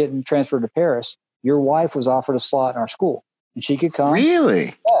and you were getting transferred to Paris, your wife was offered a slot in our school. And she could come. Really?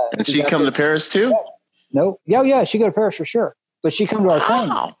 Yeah, and she'd come to Paris too? Yeah. No. Yeah. She'd go to Paris for sure. But she'd come to our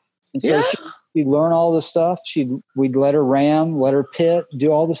training. And so she'd learn all this stuff. We'd let her ram, let her pit,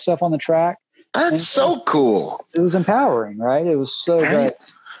 do all the stuff on the track. That's so cool. It was empowering, right? It was so great.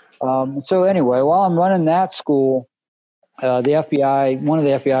 So anyway, while I'm running that school, the FBI, one of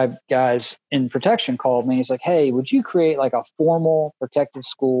the FBI guys in protection called me. And he's like, "Hey, would you create like a formal protective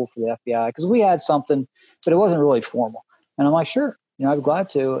school for the FBI? Because we had something, but it wasn't really formal." And I'm like, "Sure, I'd be glad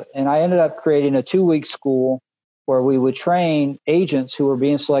to." And I ended up creating a 2-week school where we would train agents who were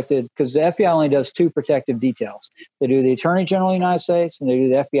being selected, because the FBI only does 2 protective details. They do the Attorney General of the United States and they do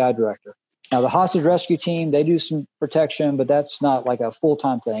the FBI Director. Now, the hostage rescue team, they do some protection, but that's not like a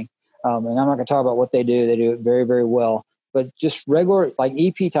full-time thing. And I'm not going to talk about what they do. They do it very, very well. But just regular, like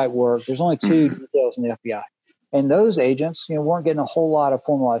EP type work, there's only 2 details in the FBI. And those agents, weren't getting a whole lot of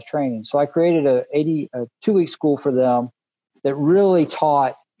formalized training. So I created a 2-week school for them that really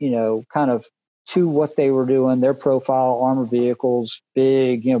taught, kind of to what they were doing, their profile, armored vehicles,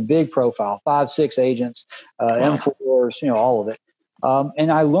 big profile, 5-6 agents, M4s, all of it.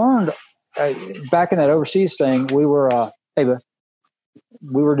 And I learned back in that overseas thing, we were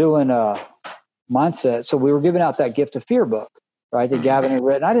doing mindset. So we were giving out that Gift of Fear book, right? That Gavin had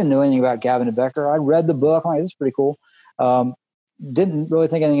written. I didn't know anything about Gavin and Becker. I read the book. I'm like, this is pretty cool. Didn't really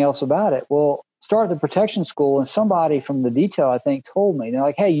think anything else about it. Well, started the protection school, and somebody from the detail, I think, told me, they're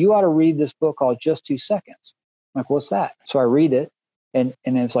like, "Hey, you ought to read this book called Just 2 Seconds." I'm like, "What's that?" So I read it, and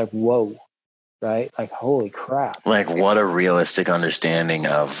it's like, whoa, right? Like, holy crap. Like, what a realistic understanding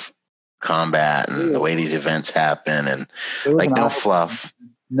of combat and the way these events happen, and like no fluff.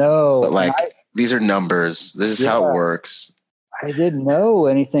 No. But like, these are numbers. This is how it works. I didn't know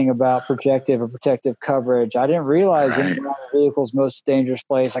anything about projective or protective coverage. I didn't realize any vehicle's most dangerous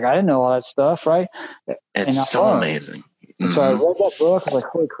place. Like, I didn't know all that stuff, right? It's so amazing. And so I read that book. I was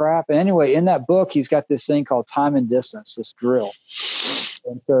like, holy crap. And anyway, in that book, he's got this thing called time and distance, this drill.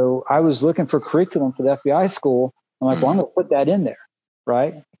 And so I was looking for curriculum for the FBI school. I'm like, well, I'm going to put that in there,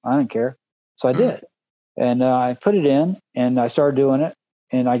 right? I don't care. So I did. And I put it in, and I started doing it.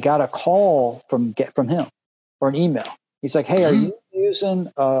 And I got a call from him, or an email. He's like, "Hey, are you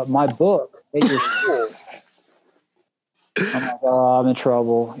using my book at your school?" I'm like, "Oh, I'm in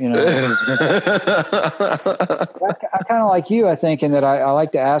trouble." I kind of like you, I think, in that I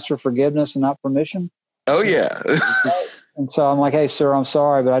like to ask for forgiveness and not permission. Oh, yeah. And so I'm like, "Hey, sir, I'm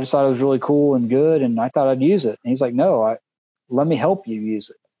sorry, but I just thought it was really cool and good, and I thought I'd use it." And he's like, "No, let me help you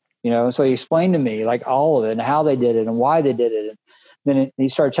use it." So he explained to me like all of it and how they did it and why they did it. And then he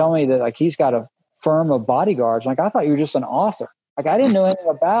started telling me that like he's got a firm of bodyguards. Like, I thought you were just an author. Like, I didn't know anything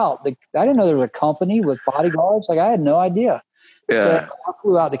about I didn't know there was a company with bodyguards. Like, I had no idea. Yeah. So I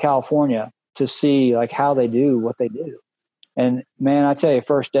flew out to California to see like how they do what they do. And man, I tell you,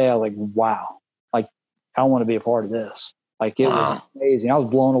 first day I was like, wow, like I want to be a part of this. Like, it was amazing. I was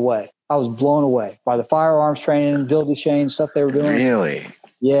blown away. By the firearms training, Bill Duchesne stuff they were doing. Really?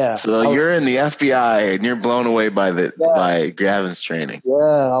 Yeah. So you're in the FBI and you're blown away by by Gavin's training. Yeah.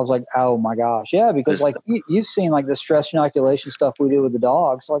 I was like, oh my gosh. Yeah. Because like you've seen like the stress inoculation stuff we do with the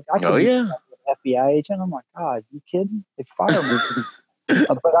dogs. Like, I could be an FBI agent. I'm like, God, you kidding? They fire me.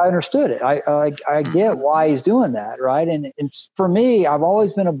 But I understood it. I get why he's doing that. Right. And for me, I've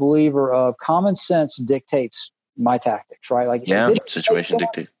always been a believer of common sense dictates my tactics. Right. Like, situation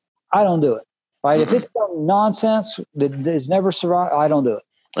dictates. I don't do it. Right. If it's some nonsense that has never survived, I don't do it.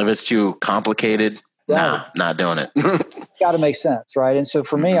 If it's too complicated, not doing it. Got to make sense, right? And so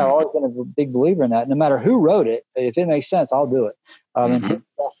for me, I've always been a big believer in that. No matter who wrote it, if it makes sense, I'll do it. And it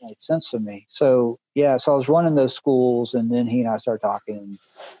made sense to me. So I was running those schools, and then he and I started talking,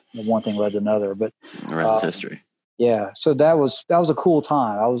 and one thing led to another. But the rest is history. Yeah, so that was a cool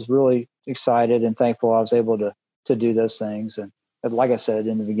time. I was really excited and thankful I was able to do those things. And like I said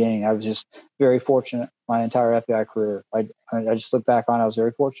in the beginning, I was just very fortunate my entire FBI career. I just look back on it, I was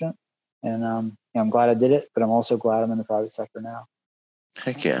very fortunate. And I'm glad I did it, but I'm also glad I'm in the private sector now.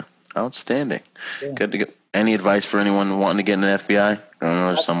 Heck yeah. Outstanding. Yeah. Good to get any advice for anyone wanting to get in the FBI? I don't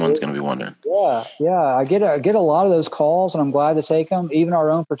know if someone's going to be wondering. Yeah. I get a lot of those calls, and I'm glad to take them. Even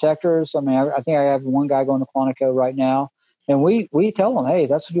our own protectors. I mean, I think I have one guy going to Quantico right now. And we tell them, hey, if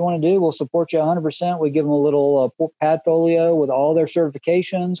that's what you want to do, we'll support you 100%. We give them a little pad folio with all their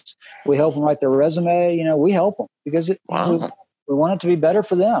certifications. We help them write their resume. We help them because we want it to be better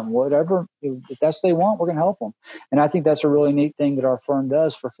for them. Whatever, if that's what they want, we're going to help them. And I think that's a really neat thing that our firm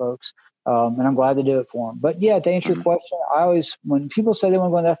does for folks. And I'm glad to do it for them. But yeah, to answer your question, when people say they want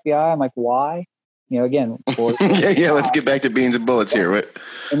to go in the FBI, I'm like, why? Again, let's get back to beans and bullets here. Right?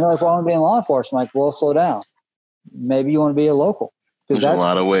 And they're like, well, I want to be in law enforcement. I'm like, well, slow down. Maybe you want to be a local. There's a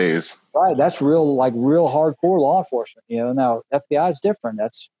lot of ways. Right. That's real hardcore law enforcement. Now FBI is different.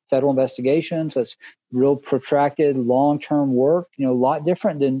 That's federal investigations. That's real protracted, long-term work, a lot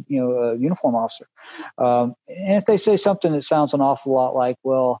different than, a uniform officer. And if they say something that sounds an awful lot like,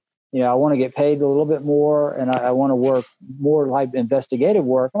 well, I want to get paid a little bit more, and I want to work more like investigative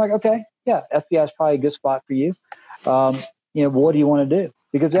work. I'm like, okay, yeah, FBI is probably a good spot for you. What do you want to do?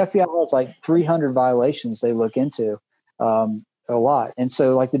 Because FBI has like 300 violations they look into, a lot. And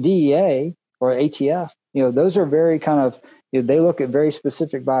so like the DEA or ATF, those are very kind of, they look at very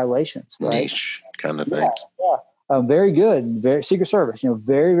specific violations, right? Niche kind of things. Yeah. Very good. Very Secret Service,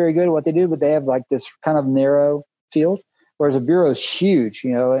 very, very good at what they do, but they have like this kind of narrow field, whereas a bureau is huge,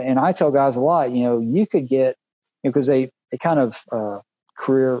 and I tell guys a lot, you could get, because they kind of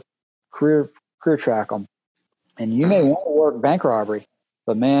career track them. And you may want to work bank robbery,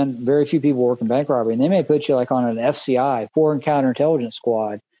 but man, very few people work in bank robbery. And they may put you like on an FCI, foreign counterintelligence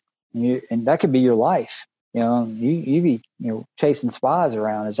squad, and that could be your life. You be chasing spies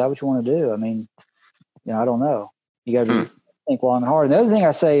around. Is that what you want to do? I mean, I don't know. You got to think long and hard. And the other thing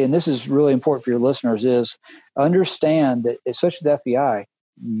I say, and this is really important for your listeners, is understand that, especially the FBI,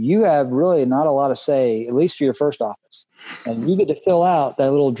 you have really not a lot of say, at least for your first office, and you get to fill out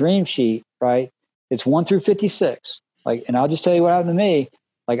that little dream sheet, right? It's 1 through 56. And I'll just tell you what happened to me.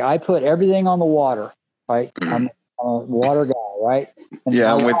 Like, I put everything on the water, right? I'm a water guy, right? And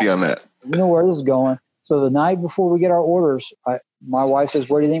yeah, I'm with you on that. You know where this is going. So the night before we get our orders, my wife says,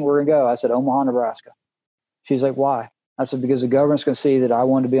 "Where do you think we're going to go?" I said, "Omaha, Nebraska." She's like, "Why?" I said, "Because the government's going to see that I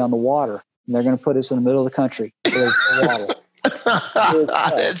wanted to be on the water, and they're going to put us in the middle of the country. Water."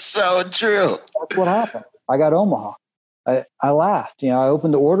 It's so true. That's what happened. I got Omaha. I laughed. I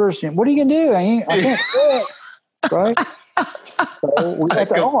opened the orders. What are you going to do? I can't do it. Right? So we got I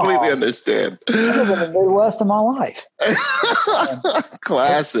completely Omaha. understand. I live in the Midwest of my life.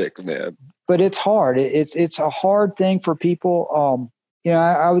 Classic, man. But it's hard. It's a hard thing for people.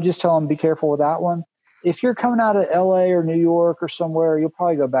 I would just tell them, be careful with that one. If you're coming out of LA or New York or somewhere, you'll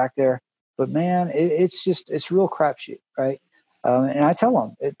probably go back there. But man, it's real crapshoot, right? And I tell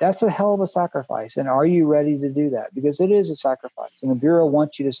them, that's a hell of a sacrifice. And are you ready to do that? Because it is a sacrifice. And the Bureau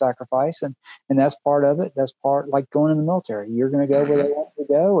wants you to sacrifice. And that's part of it. That's part like going in the military. You're going to go where they want you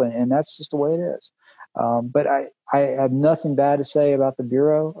to go. And that's just the way it is. But I have nothing bad to say about the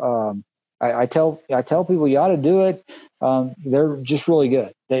Bureau. I tell people you ought to do it. They're just really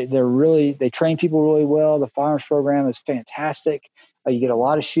good. They train people really well. The firearms program is fantastic. You get a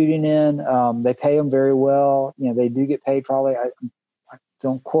lot of shooting in. They pay them very well. They do get paid probably. I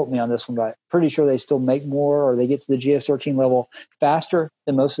don't quote me on this one, but I'm pretty sure they still make more, or they get to the GS-13 level faster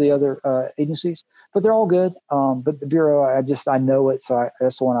than most of the other agencies. But they're all good. But the Bureau, I know it, so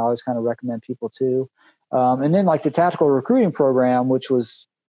that's the one I always kind of recommend people to. And then like the tactical recruiting program, which was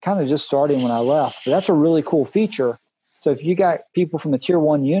kind of just starting when I left. But that's a really cool feature. So if you got people from the Tier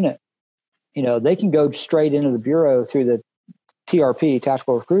 1 unit, they can go straight into the Bureau through the TRP,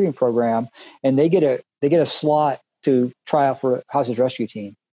 Tactical Recruiting Program, and they get a slot to try out for a hostage rescue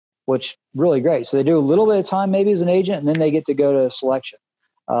team, which really great. So they do a little bit of time maybe as an agent, and then they get to go to selection.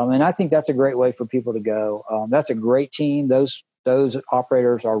 And I think that's a great way for people to go. That's a great team. Those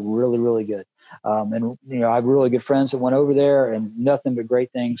operators are really, really good. And I have really good friends that went over there, and nothing but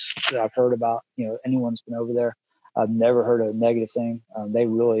great things that I've heard about. Anyone's been over there, I've never heard a negative thing. They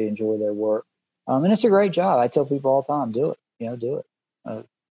really enjoy their work, and it's a great job. I tell people all the time, do it. Do it.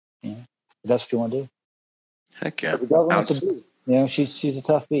 If that's what you want to do. Heck yeah. But the government's a beast. She's a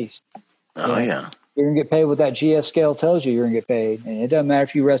tough beast. Oh yeah. You're gonna get paid what that GS scale tells you. You're gonna get paid, and it doesn't matter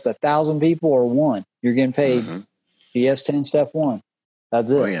if you arrest 1,000 people or one. You're getting paid. GS 10 step 1. That's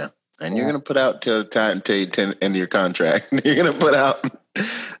it. Oh yeah. And you're going to put out till the time till you end of your contract. You're going to put out.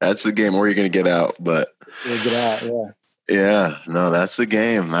 That's the game, or you're going to get out. But you'll get out, yeah. Yeah, no, that's the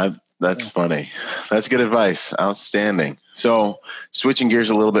game. That's funny. That's good advice. Outstanding. So, switching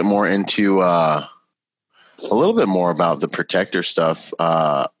gears a little bit more into a little bit more about the protector stuff.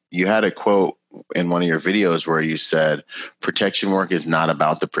 You had a quote in one of your videos where you said, "Protection work is not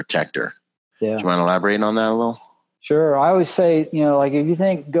about the protector." Yeah. Do you want to elaborate on that a little? Sure. I always say, like if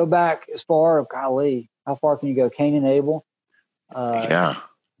you go back as far, golly, how far can you go? Cain and Abel. Yeah.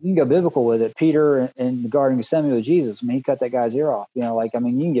 You can go biblical with it. Peter in the Garden of Gethsemane with Jesus. I mean, he cut that guy's ear off. You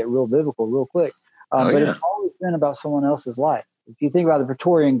can get real biblical real quick. But it's always been about someone else's life. If you think about the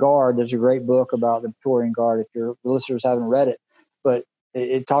Praetorian Guard, there's a great book about the Praetorian Guard if your listeners haven't read it. But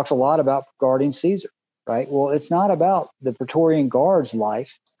it talks a lot about guarding Caesar, right? Well, it's not about the Praetorian Guard's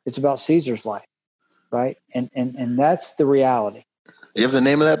life. It's about Caesar's life. Right. And that's the reality. Do you have the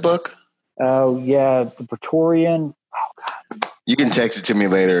name of that book? Oh, yeah. The Praetorian. Oh, God. You can text it to me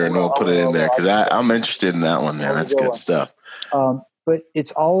later and we'll put it in there because I'm interested in that one, man. That's good stuff. But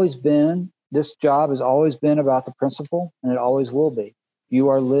it's always been, this job has always been about the principle, and it always will be. You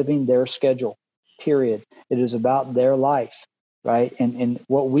are living their schedule, period. It is about their life. right? And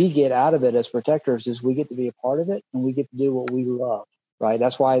what we get out of it as protectors is we get to be a part of it, and we get to do what we love, right?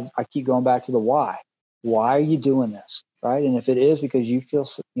 That's why I keep going back to the why. Why are you doing this, right? And if it is because you feel,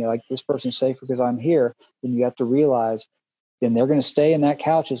 like this person's safe because I'm here, then you have to realize then they're going to stay in that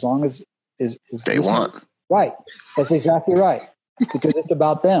couch as long as they want. Right. That's exactly right. Because it's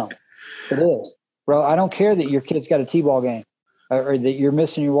about them. It is. Bro, I don't care that your kid's got a T-ball game or that you're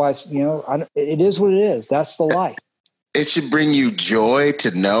missing your wife's, it is what it is. That's the life. It should bring you joy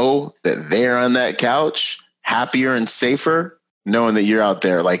to know that they're on that couch, happier and safer, knowing that you're out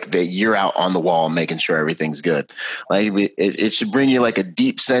there, like that you're out on the wall making sure everything's good. Like it should bring you like a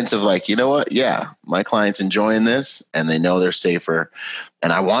deep sense of like, you know what? Yeah, my client's enjoying this and they know they're safer.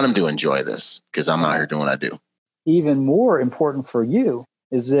 And I want them to enjoy this because I'm out here doing what I do. Even more important for you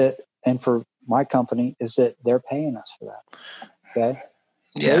is that, and for my company, is that they're paying us for that. Okay.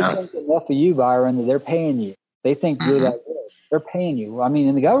 Yeah. They think enough of you, Byron, that they're paying you. They think you're that good. They're paying you. I mean,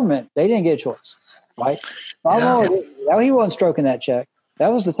 in the government, they didn't get a choice, right? He wasn't stroking that check. That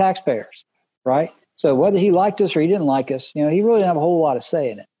was the taxpayers, right? So whether he liked us or he didn't like us, he really didn't have a whole lot of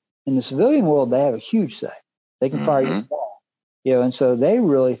say in it. In the civilian world, they have a huge say. They can fire you, and so they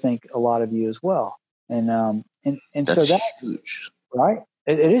really think a lot of you as well. And that's so that's huge, right?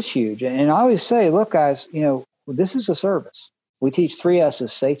 It is huge. And I always say, look, guys, this is a service. We teach 3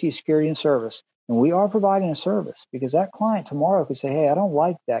 S's: safety, security, and service. And we are providing a service because that client tomorrow could say, hey, I don't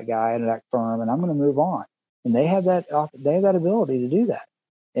like that guy at that firm and I'm going to move on. And they have that ability to do that.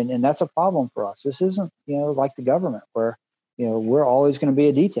 And that's a problem for us. This isn't, like the government where, we're always going to be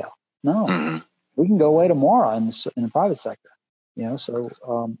a detail. No, we can go away tomorrow in the private sector, so,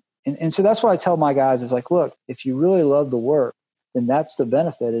 so that's what I tell my guys is like, look, if you really love the work, then that's the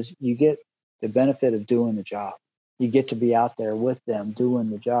benefit is you get the benefit of doing the job. You get to be out there with them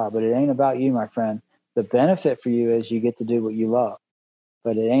doing the job, but it ain't about you, my friend. The benefit for you is you get to do what you love,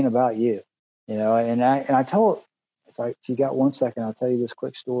 but it ain't about you, And I told, if you got 1 second, I'll tell you this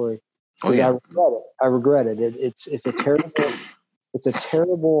quick story. Oh, yeah. I regret it. It's a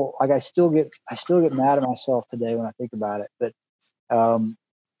terrible. Like I still get mad at myself today when I think about it. But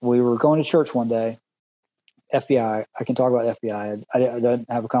we were going to church one day. FBI. I can talk about FBI. I don't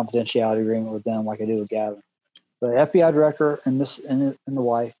have a confidentiality agreement with them like I do with Gavin. The FBI director and the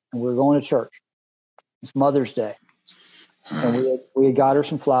wife, and we were going to church. It's Mother's Day, and we had got her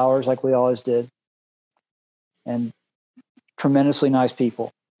some flowers like we always did, and tremendously nice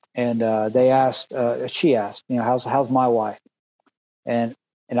people. And she asked, how's my wife? And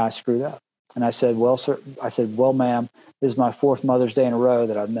I screwed up, and I said, well, sir, well, ma'am, this is my 4th Mother's Day in a row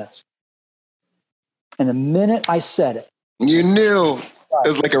that I've missed. And the minute I said it, you knew. It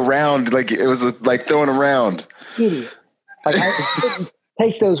was like a round, like it was like throwing a round. Idiot. Like I couldn't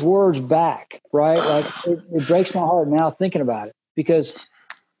take those words back, right? Like it breaks my heart now thinking about it because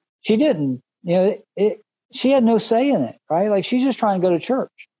she didn't, she had no say in it, right? Like she's just trying to go to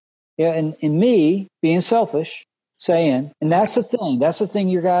church. Yeah. And me being selfish saying, and that's the thing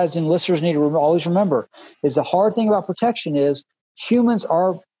you guys and listeners need to always remember is the hard thing about protection is humans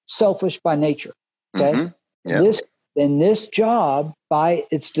are selfish by nature. Okay. Yeah. This job, by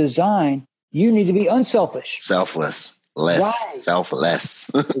its design, you need to be unselfish. Selfless.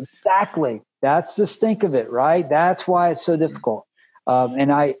 Selfless. Exactly. That's the stink of it, right? That's why it's so difficult.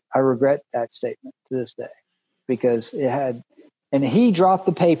 And I regret that statement to this day because it had, and he dropped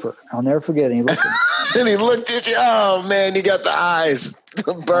the paper. I'll never forget it. He looked at me. And he looked at you. Oh, man, you got the eyes.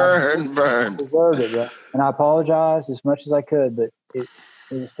 Burn. I deserved it, bro. And I apologized as much as I could, but it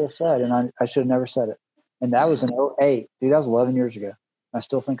was so sad, and I should have never said it. And that was in 2008. Dude, that was 11 years ago. I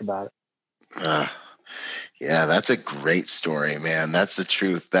still think about it. Yeah, that's a great story, man. That's the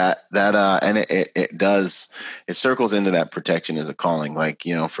truth. And it circles into that protection as a calling. Like,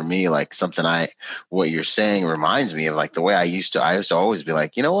 for me, like what you're saying reminds me of like the way I used to always be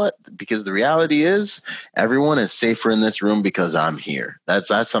like, you know what? Because the reality is everyone is safer in this room because I'm here.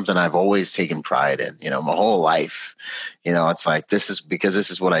 That's something I've always taken pride in, my whole life. It's like, this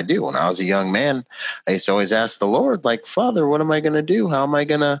is what I do. When I was a young man, I used to always ask the Lord, like, Father, what am I going to do? How am I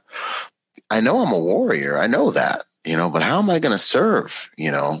going to, I know I'm a warrior. I know that, but how am I going to serve,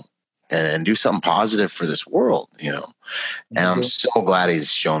 and do something positive for this world, And I'm so glad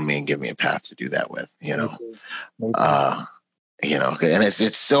he's shown me and given me a path to do that with, and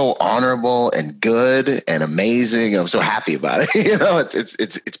it's so honorable and good and amazing. I'm so happy about it.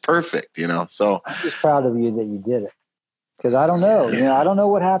 It's perfect, so I'm just proud of you that you did it. Cause I don't know, I don't know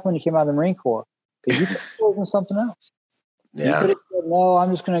what happened when you came out of the Marine Corps because you could have chosen something else. Yeah. You could have said, no,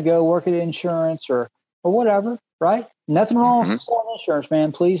 I'm just going to go work at insurance or whatever, right? Nothing wrong with selling insurance,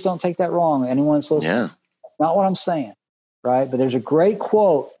 man. Please don't take that wrong. Anyone that's listening. Yeah. That's not what I'm saying. right? But there's a great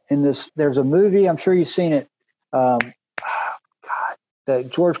quote in this. There's a movie. I'm sure you've seen it. God, the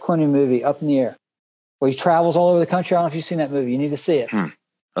George Clooney movie, Up in the Air, where he travels all over the country. I don't know if you've seen that movie. You need to see it. Okay.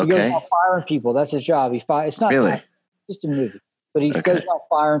 He goes out firing people. That's his job. It's not really just a movie, but he goes out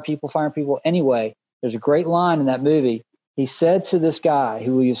firing people. Anyway, there's a great line in that movie. He said to this guy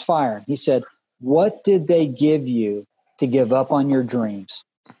who he was firing, he said, "What did they give you to give up on your dreams?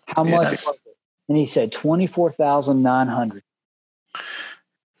 How much was it?" And he said, 24,900.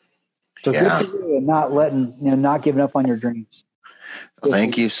 So good for you and not giving up on your dreams.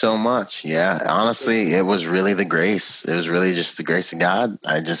 Thank you so much. Yeah, honestly, it was really the grace. It was really just the grace of God.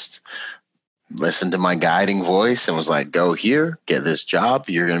 I just listened to my guiding voice and was like, go here, get this job.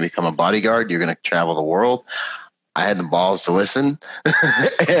 You're going to become a bodyguard. You're going to travel the world. I had the balls to listen.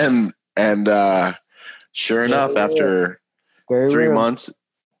 and sure enough, after 3 months,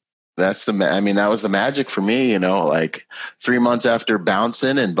 that was the magic for me, like 3 months after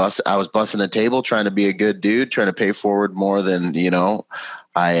bouncing and I was busting a table, trying to be a good dude, trying to pay forward more than,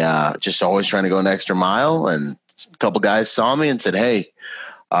 I just always trying to go an extra mile. And a couple guys saw me and said, "Hey,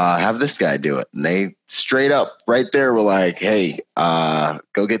 have this guy do it." And they straight up right there were like, "Hey,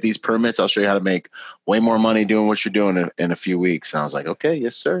 go get these permits. I'll show you how to make way more money doing what you're doing in a few weeks." And I was like, "Okay,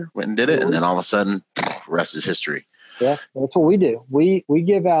 yes, sir." Went and did it. And then all of a sudden, the rest is history. Yeah, that's what we do. We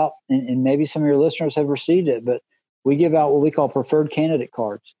give out, and maybe some of your listeners have received it, but we give out what we call preferred candidate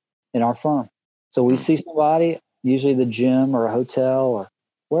cards in our firm. So we see somebody, usually the gym or a hotel or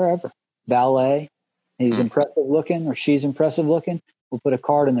wherever, ballet, he's impressive looking or she's impressive looking. We'll put a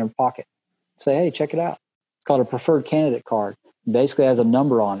card in their pocket. Say, "Hey, check it out." It's called a preferred candidate card. It basically has a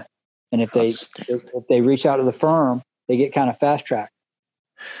number on it. And if they reach out to the firm, they get kind of fast tracked.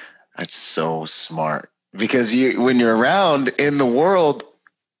 That's so smart. Because when you're around in the world,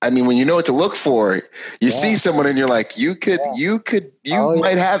 when you know what to look for, you see someone and you're like, you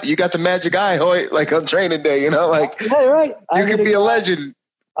might have, you got the magic eye, like on training day, right. You could be a legend.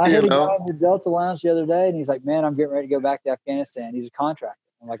 I hit a guy in the Delta Lounge the other day and he's like, "Man, I'm getting ready to go back to Afghanistan." He's a contractor.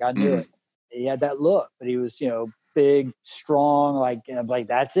 I'm like, I knew it. He had that look, but he was, big, strong, I'm like,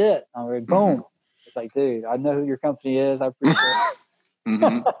 that's it. I'm like, boom. It's like, dude, I know who your company is. I appreciate it.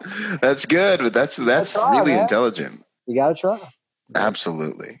 That's good, but that's really intelligent. You gotta try.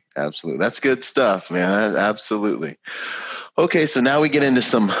 Absolutely. That's good stuff, man. Absolutely. Okay, so now we get into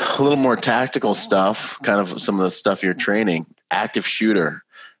a little more tactical stuff, kind of some of the stuff you're training. Active shooter.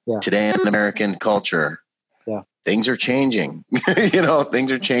 Today in American culture, things are changing.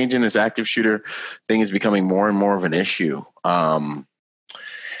 Things are changing. This active shooter thing is becoming more and more of an issue.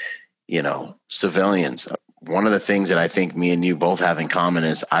 Civilians. One of the things that I think me and you both have in common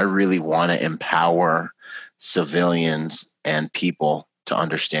is I really want to empower civilians and people to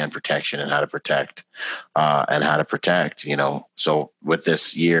understand protection and how to protect. So with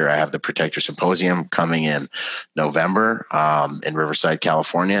this year, I have the Protector Symposium coming in November in Riverside,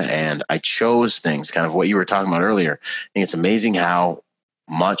 California. And I chose things kind of what you were talking about earlier. I think it's amazing how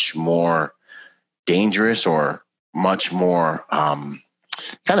much more dangerous or much more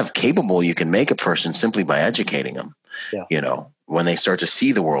kind of capable you can make a person simply by educating them. When they start to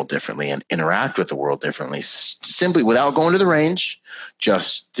see the world differently and interact with the world differently, simply without going to the range,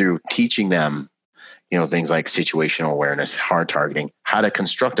 just through teaching them, things like situational awareness, hard targeting, how to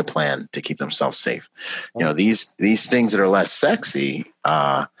construct a plan to keep themselves safe. These things that are less sexy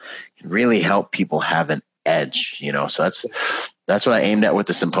can really help people have an edge, so that's what I aimed at with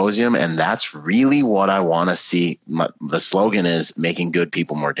the symposium. And that's really what I want to see. The slogan is making good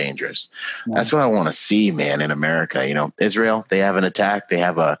people more dangerous. That's what I want to see, man, in America. Israel, they have an attack. They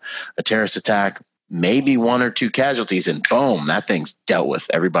have a terrorist attack, maybe 1 or 2 casualties, and boom, that thing's dealt with.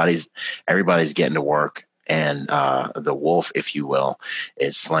 Everybody's getting to work. And the wolf, if you will,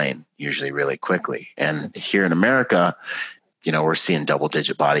 is slain usually really quickly. And here in America, we're seeing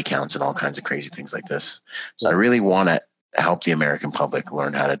double-digit body counts and all kinds of crazy things like this. So I really want to help the American public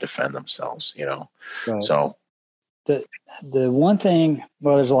learn how to defend themselves, Right. So the one thing,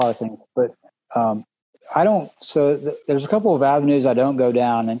 well, there's a lot of things, but there's a couple of avenues I don't go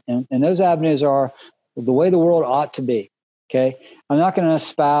down, and those avenues are the way the world ought to be. Okay. I'm not going to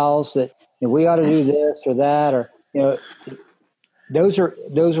espouse that we ought to do this or that, or, those are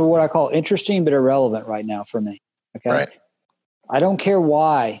what I call interesting, but irrelevant right now for me. Okay. Right. I don't care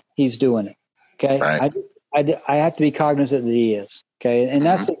why he's doing it. Okay. Right. I have to be cognizant that he is. Okay. And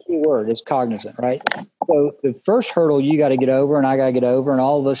that's the key word, is cognizant, right? So the first hurdle you got to get over, and I got to get over, and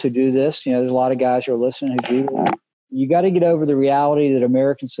all of us who do this, there's a lot of guys who are listening who do that. You got to get over the reality that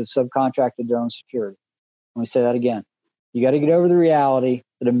Americans have subcontracted their own security. Let me say that again. You got to get over the reality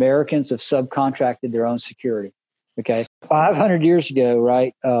that Americans have subcontracted their own security. Okay. 500 years ago,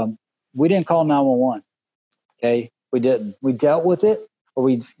 right? We didn't call 911. Okay. We didn't. We dealt with it, or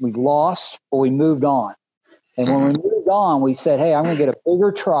we lost, or we moved on. And when we moved on, we said, hey, I'm going to get a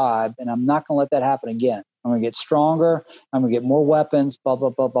bigger tribe, and I'm not going to let that happen again. I'm going to get stronger. I'm going to get more weapons, blah, blah,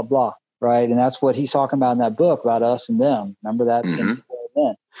 blah, blah, blah. Right. And that's what he's talking about in that book about us and them. Remember that?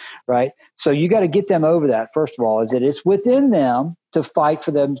 Then, right. So you got to get them over that. First of all, is that it's within them to fight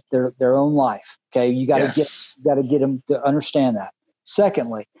for them, their own life. Okay. You got to get them to understand that.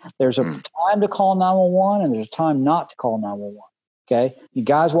 Secondly, there's a time to call 911 and there's a time not to call 911. Okay. You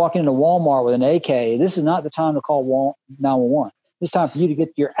guys walking into Walmart with an AK, this is not the time to call 911. It's time for you to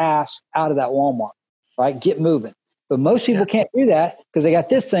get your ass out of that Walmart, right? Get moving. But most people can't do that because they got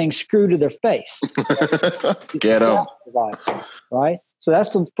this thing screwed to their face. Get them. Right? So that's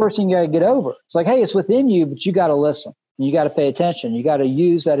the first thing you got to get over. It's like, hey, it's within you, but you got to listen. You got to pay attention. You got to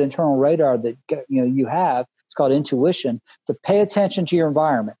use that internal radar that you have. It's called intuition, to pay attention to your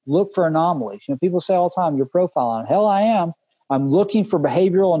environment. Look for anomalies. People say all the time, you're profiling. Hell, I am. I'm looking for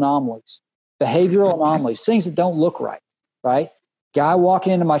behavioral anomalies, things that don't look right, right? Guy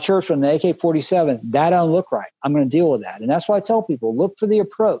walking into my church with an AK-47, that don't look right. I'm going to deal with that. And that's why I tell people, look for the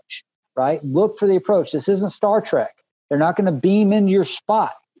approach, right? Look for the approach. This isn't Star Trek. They're not going to beam into your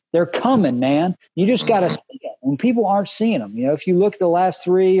spot. They're coming, man. You just got to see it. And people aren't seeing them. If you look at the last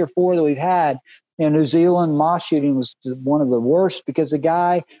 3 or 4 that we've had, New Zealand mosque shooting was one of the worst because the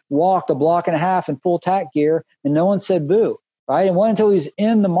guy walked a block and a half in full tack gear and no one said boo, right? And until he's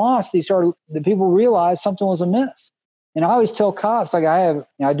in the mosque, the people realized something was amiss. And I always tell cops, like I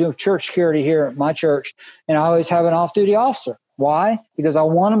do church security here at my church, and I always have an off-duty officer. Why? Because I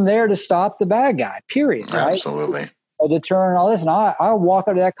want them there to stop the bad guy, period. Right? Absolutely. A deterrent, all this. And I walk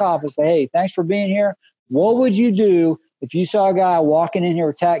up to that cop and say, hey, thanks for being here. What would you do if you saw a guy walking in here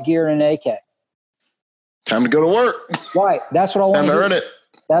with tack gear and an AK? Time to go to work. Right. That's what I want to earn it.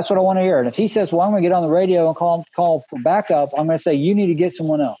 That's what I want to hear. And if he says, well, I'm going to get on the radio and call for backup, I'm going to say, you need to get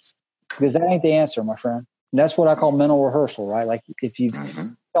someone else, because that ain't the answer, my friend. And that's what I call mental rehearsal, right? Like if you,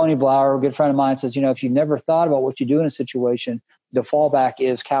 Tony Blauer, a good friend of mine, says, if you've never thought about what you do in a situation, the fallback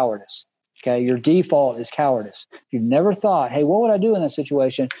is cowardice. Okay. Your default is cowardice. If you've never thought, hey, what would I do in this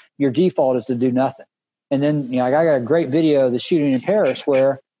situation? Your default is to do nothing. And then, I got a great video of the shooting in Paris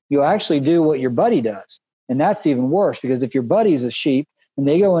where you actually do what your buddy does. And that's even worse, because if your buddy's a sheep and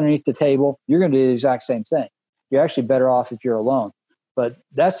they go underneath the table, you're going to do the exact same thing. You're actually better off if you're alone. But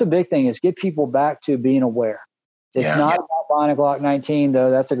that's the big thing, is get people back to being aware. It's not about buying a Glock 19,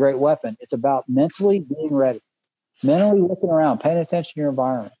 though. That's a great weapon. It's about mentally being ready, mentally looking around, paying attention to your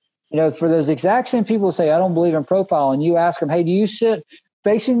environment. For those exact same people who say, I don't believe in profile, and you ask them, hey, do you sit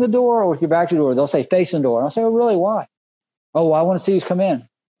facing the door or with your back to the door? They'll say facing the door. And I'll say, well, really, why? Oh, well, I want to see who's come in.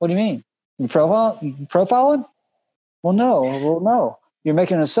 What do you mean? You profiling? Well, no. You're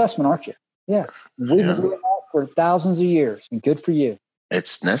making an assessment, aren't you? Yeah. We've been doing that for thousands of years, and good for you.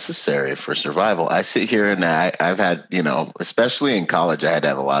 It's necessary for survival. I sit here and I've had, especially in college, I had to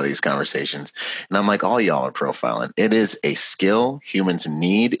have a lot of these conversations. And I'm like, all y'all are profiling. It is a skill humans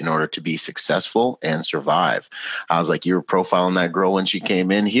need in order to be successful and survive. I was like, you were profiling that girl when she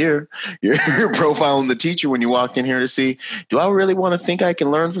came in here. You're profiling the teacher when you walked in here to see, do I really want to think I can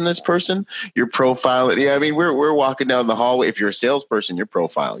learn from this person? You're profiling. Yeah, I mean, we're walking down the hallway. If you're a salesperson, you're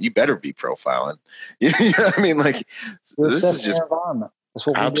profiling. You better be profiling. You know what I mean? Like, this is just environment.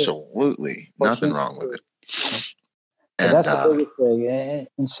 Absolutely. Nothing wrong with it. And that's the biggest thing.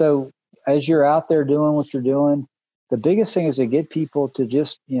 And so as you're out there doing what you're doing, the biggest thing is to get people to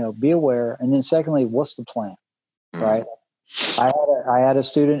just, be aware. And then secondly, what's the plan? Right. I had a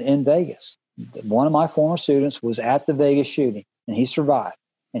student in Vegas. One of my former students was at the Vegas shooting, and he survived.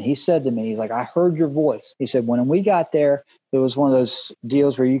 And he said to me, he's like, I heard your voice. He said, when we got there, it was one of those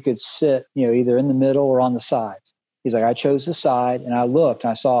deals where you could sit, either in the middle or on the sides. He's like, I chose the side, and I looked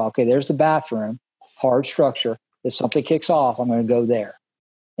and I saw, okay, there's the bathroom, hard structure. If something kicks off, I'm going to go there.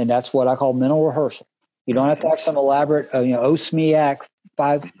 And that's what I call mental rehearsal. You don't have to have some elaborate, OSMIAC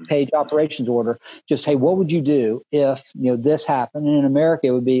 5-page operations order. Just, hey, what would you do if, this happened? And in America,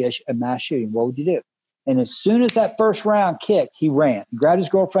 it would be a mass shooting. What would you do? And as soon as that first round kicked, he ran, he grabbed his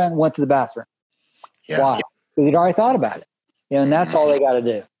girlfriend, went to the bathroom. Yeah. Why? Because he'd already thought about it. And that's all they got to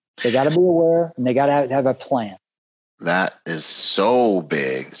do. They got to be aware, and they got to have a plan. That is so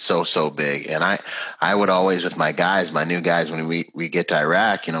big, so big. And I would always, with my new guys, when we get to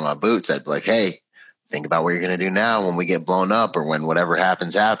Iraq, my boots, I'd be like, hey, think about what you're going to do now when we get blown up, or when whatever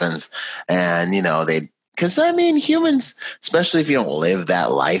happens. And, because humans, especially if you don't live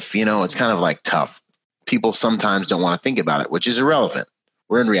that life, it's kind of like tough. People sometimes don't want to think about it, which is irrelevant.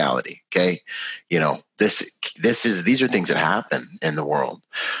 We're in reality. Okay. these are things that happen in the world.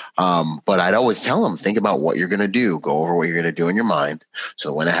 But I'd always tell them, think about what you're going to do, go over what you're going to do in your mind.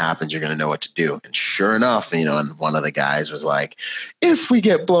 So when it happens, you're going to know what to do. And sure enough, and one of the guys was like, if we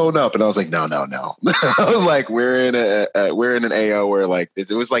get blown up, and I was like, no. I was like, we're in an AO where like,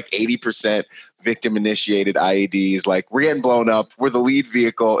 it was like 80% victim initiated IEDs. Like, we're getting blown up. We're the lead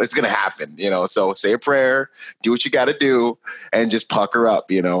vehicle. It's going to happen, so say a prayer, do what you got to do, and just pucker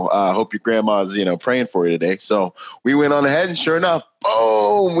up, hope your grandma's, praying for you today. So we went on ahead, and sure enough,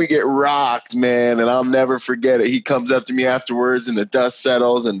 boom, we get rocked, man. And I'll never forget it. He comes up to me afterwards and the dust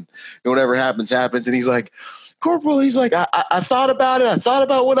settles and whatever happens. And he's like, Corporal, he's like, I thought about it. I thought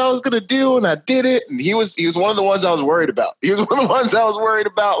about what I was going to do and I did it. And he was one of the ones I was worried about.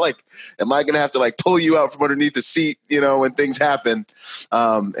 Like, am I going to have to like pull you out from underneath the seat, when things happen?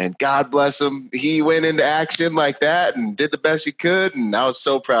 And God bless him. He went into action like that and did the best he could. And I was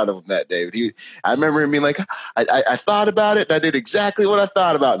so proud of him that day. I remember him being like, I thought about it and I did exactly what I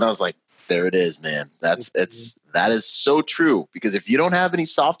thought about. And I was like, there it is, man. That is so true, because if you don't have any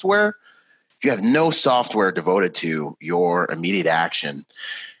software, if you have no software devoted to your immediate action,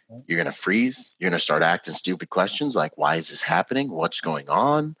 you're going to freeze. You're going to start asking stupid questions like, why is this happening? What's going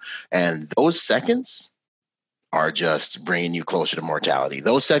on? And those seconds are just bringing you closer to mortality.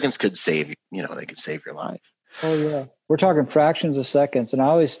 Those seconds could save, they could save your life. Oh, yeah. We're talking fractions of seconds. And I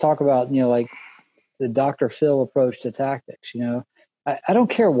always talk about, like the Dr. Phil approach to tactics. I don't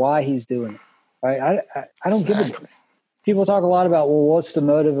care why he's doing it. Right? I don't give a damn. People talk a lot about, well, what's the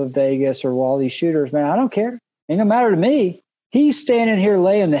motive of Vegas or all these shooters? Man, I don't care. Ain't no matter to me. He's standing here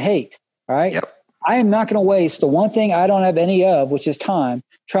laying the hate. All right. Yep. I am not going to waste the one thing I don't have any of, which is time,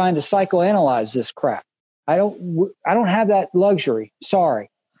 trying to psychoanalyze this crap. I don't have that luxury. Sorry.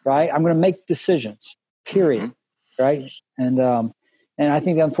 Right. I'm going to make decisions, period. Mm-hmm. Right. And I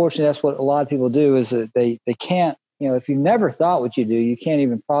think unfortunately that's what a lot of people do, is that they can't, if you never thought what you do, you can't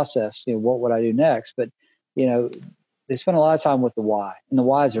even process, what would I do next? But, they spend a lot of time with the why, and the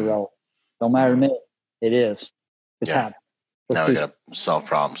why is irrelevant. Don't matter to me. It is. It's happening. Now we got to solve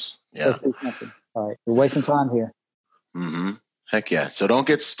problems. Yeah. Let's do something. All right. You're wasting time here. Mm-hmm. Heck yeah. So don't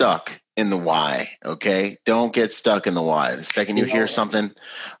get stuck in the why. Okay. Don't get stuck in the why. The second you hear something,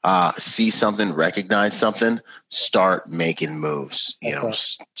 see something, recognize something, start making moves.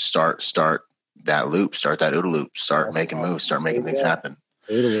 Start that loop, start that OODA loop, start making moves, start making things happen.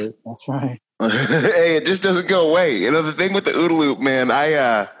 OODA loop. That's right. Hey, it just doesn't go away. The thing with the OODA loop, man,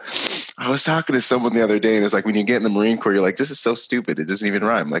 I was talking to someone the other day, and it's like, when you get in the Marine Corps, you're like, this is so stupid. It doesn't even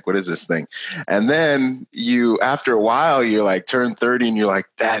rhyme. Like, what is this thing? And then after a while, you're like, turn 30 and you're like,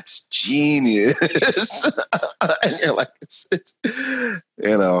 that's genius. And you're like, it's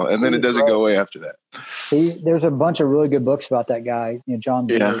and then it doesn't go away after that. There's a bunch of really good books about that guy, John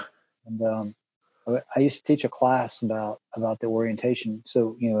Boyd. Yeah. And I used to teach a class about the orientation.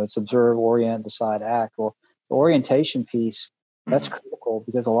 So, it's observe, orient, decide, act. Well, the orientation piece, that's critical,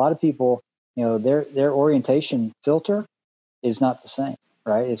 because a lot of people, their orientation filter is not the same,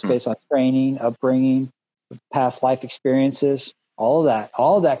 right? It's based on training, upbringing, past life experiences, all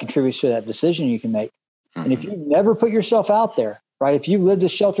of that contributes to that decision you can make. And if you never put yourself out there, right? If you've lived a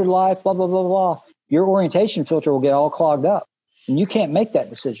sheltered life, blah, blah, blah, blah, your orientation filter will get all clogged up, and you can't make that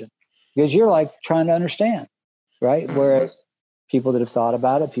decision, because you're like trying to understand, right? Whereas people that have thought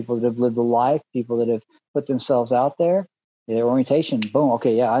about it, people that have lived the life, people that have put themselves out there, their orientation, boom,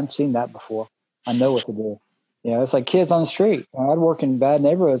 okay, yeah, I've seen that before. I know what to do. It's like kids on the street. I'd work in bad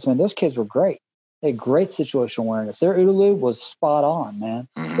neighborhoods, man. Those kids were great. They had great situational awareness. Their OODA loop was spot on, man.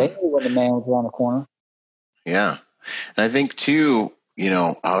 They knew when the man was around the corner. Yeah. And I think too,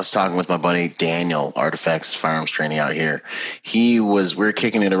 I was talking with my buddy Daniel, Artifacts Firearms Training out here. We were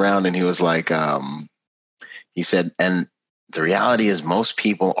kicking it around, and he was like, he said, and the reality is most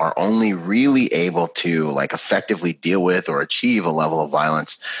people are only really able to like effectively deal with or achieve a level of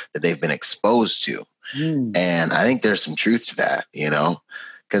violence that they've been exposed to. And I think there's some truth to that,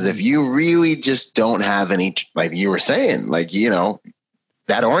 because if you really just don't have any, like you were saying, like,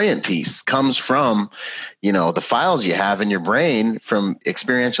 that orient piece comes from, the files you have in your brain from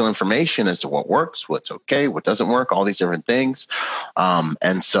experiential information as to what works, what's okay, what doesn't work, all these different things.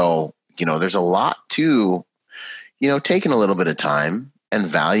 And so, there's a lot to, taking a little bit of time and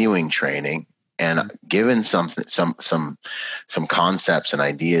valuing training and giving some concepts and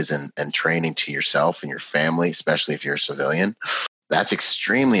ideas and training to yourself and your family, especially if you're a civilian. That's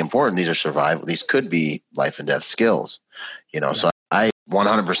extremely important. These are survival. These could be life and death skills, so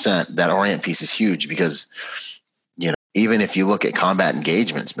 100% that orient piece is huge, because, even if you look at combat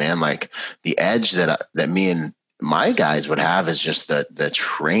engagements, man, like the edge that me and my guys would have is just the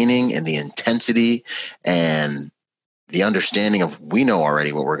training and the intensity and the understanding of, we know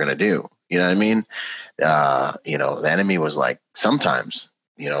already what we're going to do. You know what I mean? The enemy was like, sometimes,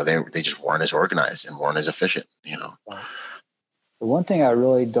 they just weren't as organized and weren't as efficient, The one thing I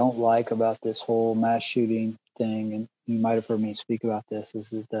really don't like about this whole mass shooting thing, and you might have heard me speak about this, is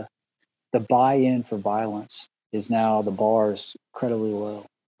that the buy-in for violence is now, the bar is incredibly low.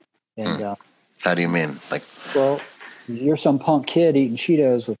 And how do you mean? Like, well, you're some punk kid eating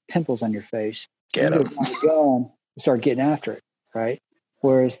Cheetos with pimples on your face. Get you him. get a gun and start getting after it, right?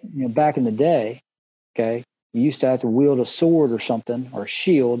 Whereas back in the day, okay, you used to have to wield a sword or something, or a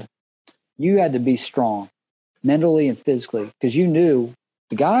shield. You had to be strong, mentally and physically, because you knew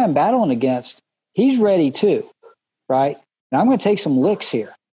the guy I'm battling against, he's ready too, right? And I'm going to take some licks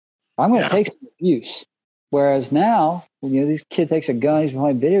here. I'm going to take some abuse. Whereas now, this kid takes a gun, he's been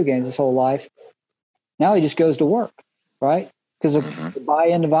playing video games his whole life. Now he just goes to work, right? Because the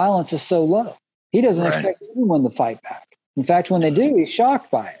buy-in to violence is so low. He doesn't expect anyone to fight back. In fact, when they do, he's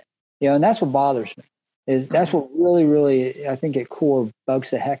shocked by it. And that's what bothers me. That's what really, really, I think at core bugs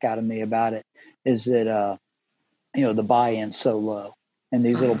the heck out of me about it, is that the buy-in's so low, and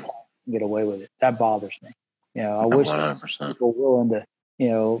these little punks can get away with it. That bothers me. I wish 100%. people were willing to.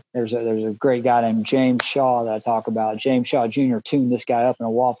 There's a great guy named James Shaw that I talk about. James Shaw Jr. tuned this guy up in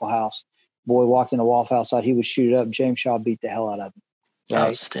a Waffle House. Boy walked in a Waffle House, thought he would shoot it up. James Shaw beat the hell out of him. Right?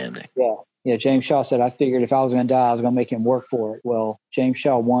 Outstanding. Yeah. James Shaw said, I figured if I was going to die, I was going to make him work for it. Well, James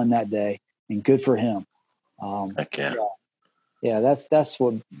Shaw won that day, and good for him. That's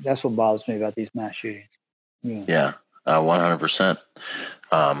what bothers me about these mass shootings. 100%.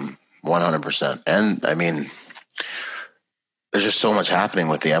 100%. And I mean, there's just so much happening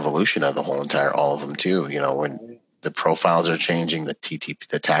with the evolution of all of them too. When the profiles are changing,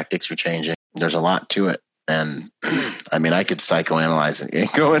 the tactics are changing. There's a lot to it. And I mean, I could psychoanalyze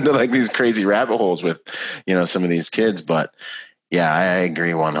and go into like these crazy rabbit holes with, some of these kids, but yeah, I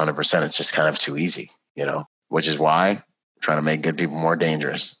agree 100%. It's just kind of too easy, which is why I'm trying to make good people more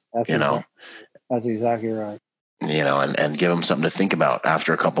dangerous, That's exactly right. And give them something to think about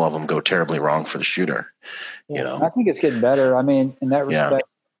after a couple of them go terribly wrong for the shooter, I think it's getting better. I mean, in that respect,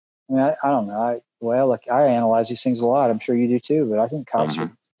 I don't know. I analyze these things a lot. I'm sure you do too, but I think cops'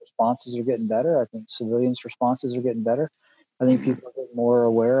 responses are getting better. I think civilians' responses are getting better. I think people are getting more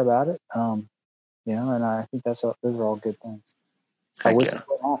aware about it. And I think those are all good things. I wish it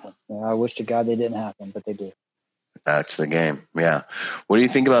wouldn't happen. I wish to God they didn't happen, but they do. That's the game. Yeah. What do you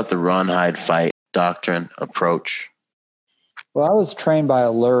think about the run, hide, fight doctrine approach? Well, I was trained by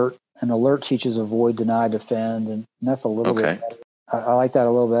Alert, and Alert teaches avoid, deny, defend, and that's a little bit better. I like that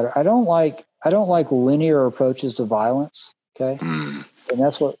a little better. I don't like linear approaches to violence. Okay. And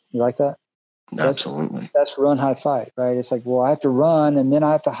that's what you like that? Absolutely. That's run, hide, fight, right? It's like, well, I have to run and then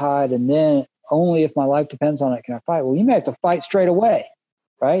I have to hide, and then only if my life depends on it can I fight. Well, you may have to fight straight away,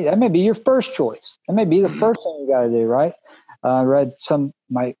 right? That may be your first choice. That may be the first thing you got to do, right? I read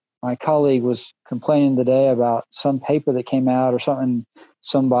my colleague was complaining today about some paper that came out or something.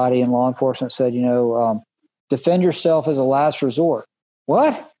 Somebody in law enforcement said, defend yourself as a last resort.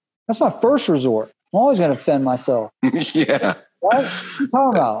 What? That's my first resort. I'm always going to defend myself. Yeah. What are you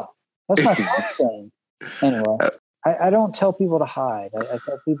talking about? That's my first thing. Anyway, I don't tell people to hide. I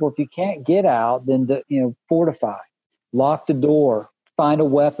tell people, if you can't get out, then fortify, lock the door, find a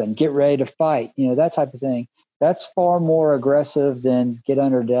weapon, get ready to fight. That type of thing. That's far more aggressive than get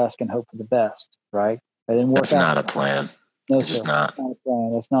under a desk and hope for the best, right? That's not a plan. No, it's just not. That's not a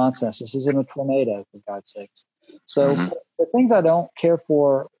plan. That's nonsense. This isn't a tornado, for God's sakes. So the things I don't care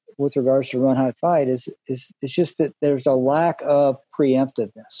for with regards to run, hide, fight is just that there's a lack of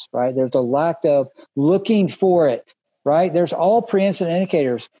preemptiveness, right? There's a lack of looking for it, right? There's all pre-incident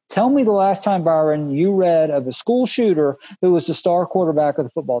indicators. Tell me the last time, Byron, you read of a school shooter who was the star quarterback of the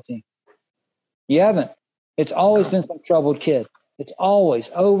football team. You haven't. It's always been some troubled kid. It's always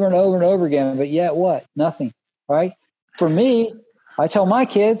over and over and over again. But yet what? Nothing, right? For me, I tell my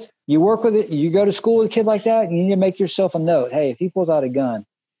kids, you work with it, you go to school with a kid like that, you need to make yourself a note. Hey, if he pulls out a gun,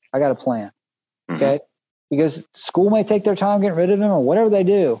 I got a plan. Okay? Because school may take their time getting rid of him or whatever they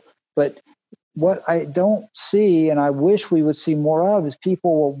do. But what I don't see, and I wish we would see more of, is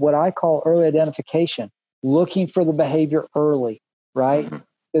people, what I call early identification, looking for the behavior early, right?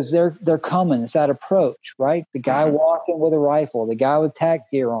 Because they're coming. It's that approach, right? The guy walking with a rifle, the guy with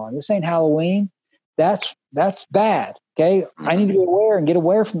tack gear on. This ain't Halloween. That's bad. Okay, I need to be aware and get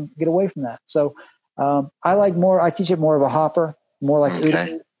away from that. So I teach it more of a hopper, more like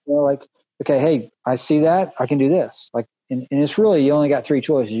okay, hey, I see that, I can do this. Like And it's really, you only got three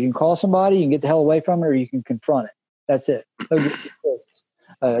choices. You can call somebody, you can get the hell away from it, or you can confront it. That's it.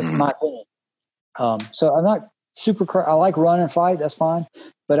 That's my opinion. So I'm not I like run and fight. That's fine.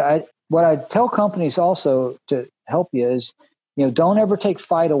 But what I tell companies also to help you is, don't ever take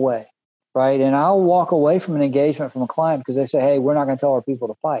fight away. Right. And I'll walk away from an engagement from a client because they say, hey, we're not going to tell our people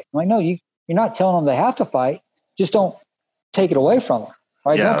to fight. I'm like, no, you're not telling them they have to fight. Just don't take it away from them.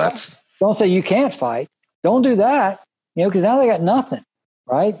 Right. Yeah, don't say you can't fight. Don't do that, because now they got nothing.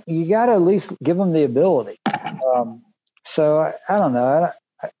 Right. You got to at least give them the ability. So I don't know.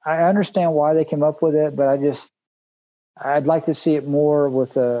 I understand why they came up with it, but I'd like to see it more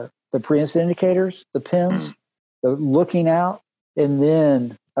with the pre-incident indicators, the PINs, the looking out, and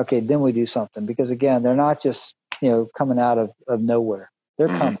then we do something. Because again, they're not just, coming out of nowhere. They're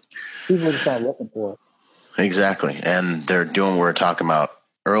coming. People are just not looking for it. Exactly. And they're doing what we were talking about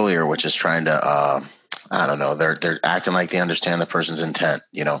earlier, which is trying to, I don't know, they're acting like they understand the person's intent.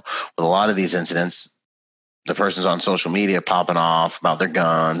 With a lot of these incidents, the person's on social media popping off about their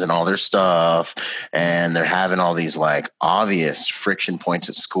guns and all their stuff. And they're having all these like obvious friction points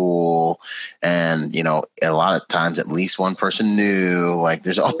at school. And, a lot of times at least one person knew, like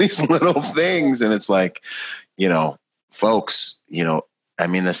there's all these little things. And it's like, folks,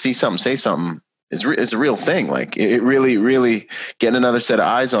 the see something, say something. It's a real thing. Like it really, really getting another set of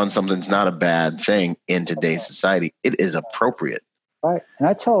eyes on something's not a bad thing in today's society. It is appropriate. Right. And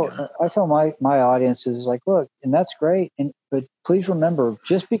I tell my audiences, like, look, and that's great. But please remember,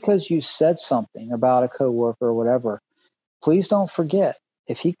 just because you said something about a coworker or whatever, please don't forget,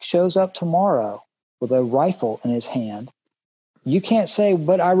 if he shows up tomorrow with a rifle in his hand, you can't say,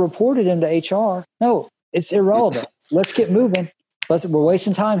 but I reported him to HR. No, it's irrelevant. Let's get moving. We're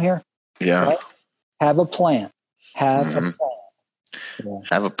wasting time here. Yeah. Right? Have a plan. Have a plan. Yeah.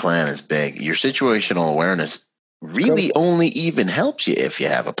 Have a plan is big. Your situational awareness really only even helps you if you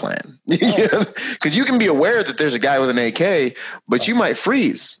have a plan. Because you can be aware that there's a guy with an AK, but you might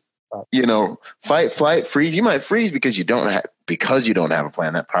freeze. Fight, flight, freeze. You might freeze because you don't have a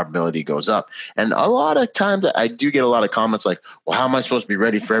plan. That probability goes up. And a lot of times I do get a lot of comments like, well, how am I supposed to be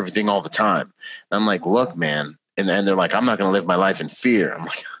ready for everything all the time? And I'm like, look, man. And they're like, I'm not going to live my life in fear. I'm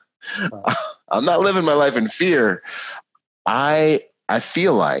like, I'm not living my life in fear. I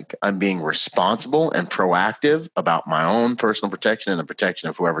feel like I'm being responsible and proactive about my own personal protection and the protection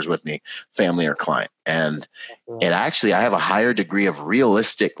of whoever's with me, family or client. And I have a higher degree of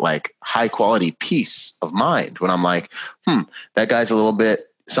realistic, like high quality peace of mind when I'm like, that guy's a little bit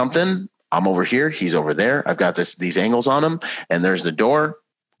something. I'm over here. He's over there. I've got these angles on him and there's the door.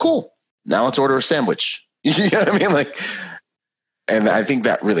 Cool. Now let's order a sandwich. You know what I mean? And I think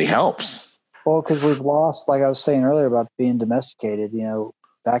that really helps. Well, because we've lost, like I was saying earlier about being domesticated,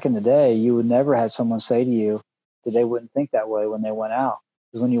 back in the day, you would never have someone say to you that they wouldn't think that way when they went out.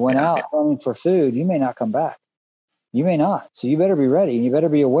 Because when you went out hunting for food, you may not come back. You may not. So you better be ready and you better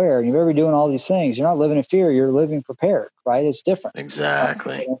be aware and you better be doing all these things. You're not living in fear. You're living prepared, right? It's different.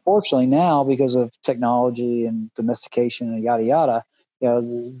 Exactly. Unfortunately, now, because of technology and domestication and yada, yada,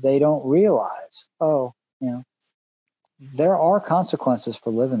 they don't realize, there are consequences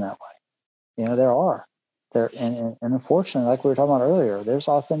for living that way. There are. And unfortunately, like we were talking about earlier, there's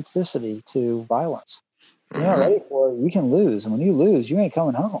authenticity to violence. You're not ready for it. You can lose. And when you lose, you ain't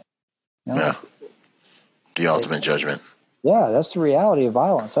coming home. Yeah. The ultimate judgment. Yeah, that's the reality of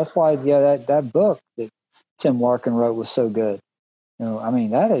violence. That's why, that book that Tim Larkin wrote was so good.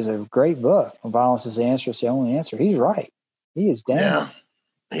 That is a great book. Violence is the answer. It's the only answer. He's right. He is damn. Yeah,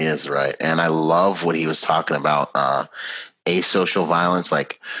 he is right. And I love what he was talking about. Asocial violence,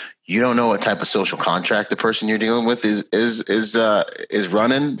 like you don't know what type of social contract the person you're dealing with is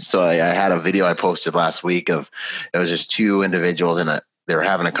running. So I had a video I posted last week it was just two individuals and they were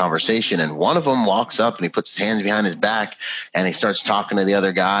having a conversation and one of them walks up and he puts his hands behind his back and he starts talking to the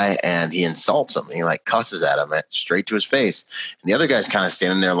other guy and he insults him. He like cusses at him straight to his face. And the other guy's kind of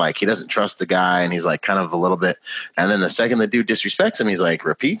standing there like he doesn't trust the guy and he's like kind of a little bit. And then the second the dude disrespects him, he's like,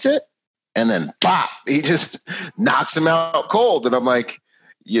 repeats it. And then pop, he just knocks him out cold. And I'm like,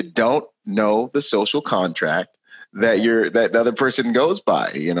 you don't know the social contract that the other person goes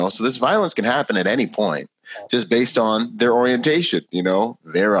by, so this violence can happen at any point just based on their orientation,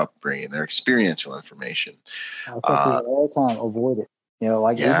 their upbringing, their experiential information. I tell people all the time, avoid it.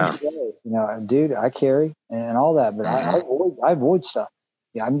 Dude, I carry and all that, but I avoid stuff.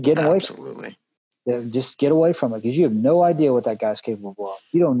 Yeah. I'm getting away from it. Absolutely. Just get away from it because you have no idea what that guy's capable of.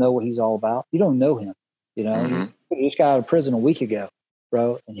 You don't know what he's all about. You don't know him. He just got out of prison a week ago,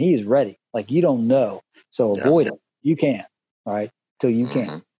 bro, and he is ready. Like you don't know. So avoid it. You can, all right, till you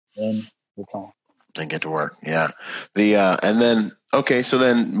can. Then it's on. And get to work. Yeah. And then, okay. So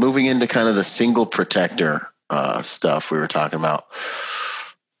then moving into kind of the single protector stuff we were talking about,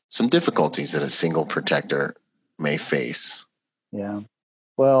 some difficulties that a single protector may face. Yeah.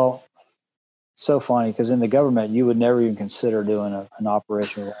 Well, so funny because in the government, you would never even consider doing an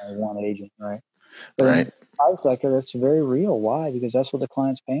operation with only one agent, right? But in the private sector, that's very real. Why? Because that's what the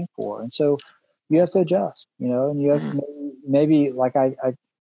client's paying for. And so you have to adjust, and you have to maybe like I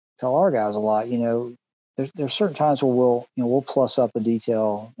tell our guys a lot, there's certain times where we'll plus up a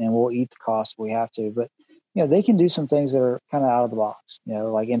detail and we'll eat the cost if we have to, but they can do some things that are kind of out of the box,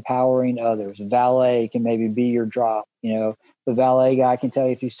 like empowering others. Valet can maybe be your drop, the valet guy can tell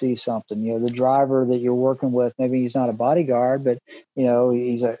you if he sees something, the driver that you're working with, maybe he's not a bodyguard, but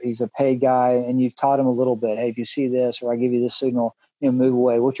he's a paid guy and you've taught him a little bit. Hey, if you see this, or I give you this signal, move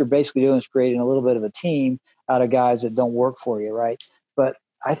away. What you're basically doing is creating a little bit of a team out of guys that don't work for you. Right. But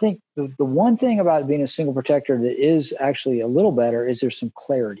I think the one thing about being a single protector that is actually a little better is there's some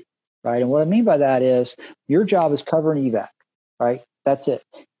clarity, right? And what I mean by that is your job is cover and evac, right? That's it.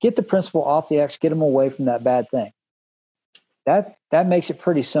 Get the principal off the X, get him away from that bad thing. That makes it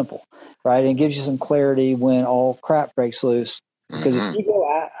pretty simple, right? And gives you some clarity when all crap breaks loose. Because if you go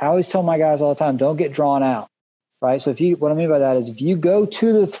out, I always tell my guys all the time, don't get drawn out, right? So what I mean by that is if you go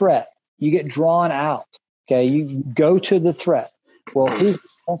to the threat, you get drawn out, okay? You go to the threat. Well,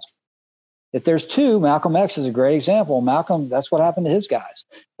 if there's two, Malcolm X is a great example. Malcolm, that's what happened to his guys,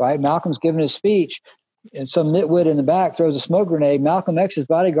 right? Malcolm's giving his speech, and some nitwit in the back throws a smoke grenade. Malcolm X's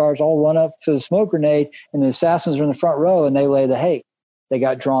bodyguards all run up to the smoke grenade, and the assassins are in the front row, and they lay the hate. They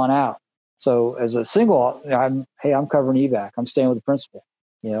got drawn out. So as a single, I'm covering evac. I'm staying with the principal.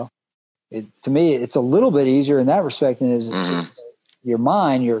 To me, it's a little bit easier in that respect, and your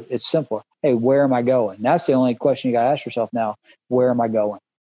mind, it's simpler. Hey, where am I going? That's the only question you got to ask yourself now. Where am I going?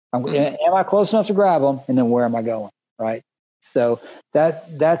 Am I close enough to grab them? And then where am I going? Right. So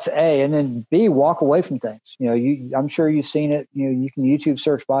that's A. And then B, walk away from things. I'm sure you've seen it. You can YouTube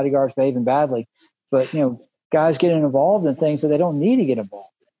search bodyguards behaving badly, but guys getting involved in things that they don't need to get involved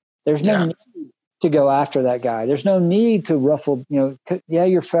in. There's no need to go after that guy. There's no need to ruffle.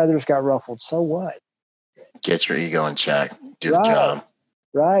 Your feathers got ruffled. So what? Get your ego in check. Do the job.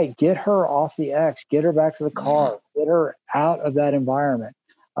 Right. Get her off the X. Get her back to the car. Get her out of that environment.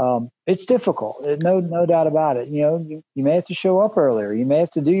 It's difficult. No doubt about it. You may have to show up earlier. You may have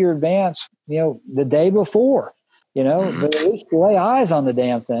to do your advance, the day before, but at least lay eyes on the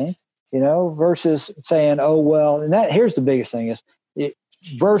damn thing, versus saying, oh, well, and here's the biggest thing is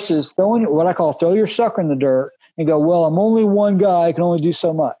versus throwing what I call throw your sucker in the dirt and go, well, I'm only one guy. I can only do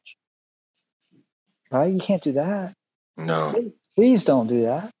so much. Right. You can't do that. No. Please don't do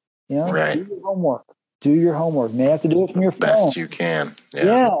that. Right. Do your homework. You may have to do it from your phone. Best you can.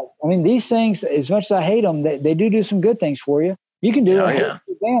 Yeah. I mean, these things, as much as I hate them, they do some good things for you. You can do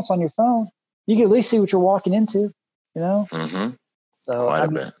advance on your phone. You can at least see what you're walking into, Mm-hmm. So Quite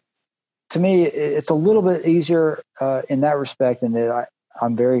a bit. To me, it's a little bit easier in that respect, in that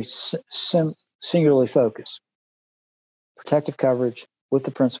I'm very singularly focused. Protective coverage with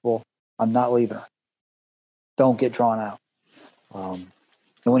the principal. I'm not leaving her. Don't get drawn out.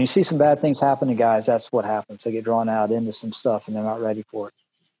 And when you see some bad things happen to guys, that's what happens. They get drawn out into some stuff and they're not ready for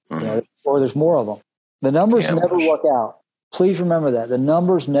it. Or there's more of them. The numbers never work out. Please remember that. The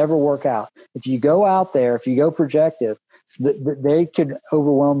numbers never work out. If you go out there, if you go projective, they could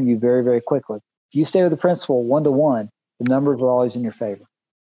overwhelm you very, very quickly. If you stay with the principal 1-to-1, the numbers are always in your favor.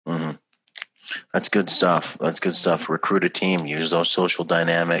 Mm-hmm. That's good stuff. Recruit a team, use those social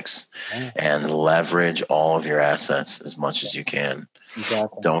dynamics, and leverage all of your assets as much as you can.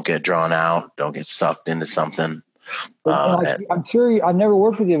 Exactly. Don't get drawn out. Don't get sucked into something. I'm sure I've never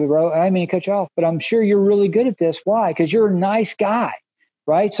worked with you, bro. I didn't mean to cut you off, but I'm sure you're really good at this. Why? Because you're a nice guy,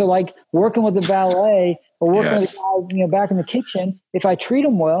 right? So like working with a valet or working with a guy, back in the kitchen, if I treat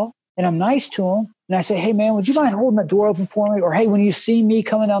him well and I'm nice to him and I say, hey man, would you mind holding that door open for me? Or, hey, when you see me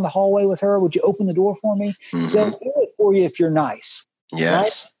coming down the hallway with her, would you open the door for me? Mm-hmm. They'll do it for you if you're nice.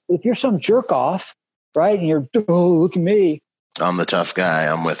 Yes. Right? If you're some jerk off, right? And you're, oh, look at me. I'm the tough guy.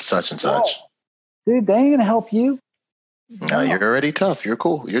 I'm with such and such. Dude, they ain't going to help you. No, you're already tough. You're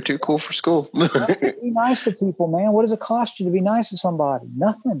cool. You're too cool for school. Be nice to people, man. What does it cost you to be nice to somebody?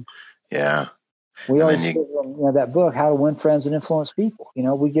 Nothing. Yeah. We always give them, that book, How to Win Friends and Influence People.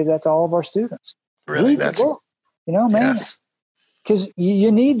 We give that to all of our students. Really? Read the book. Man. Yes. Because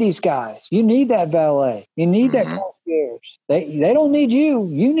you need these guys. You need that valet. You need that concierge. They don't need you.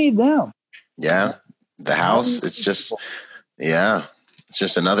 You need them. Yeah. The house, it's just, It's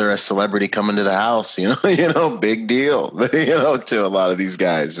just another celebrity coming to the house, big deal, to a lot of these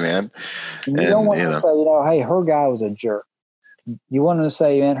guys, man. And you don't want to say, hey, her guy was a jerk. You want to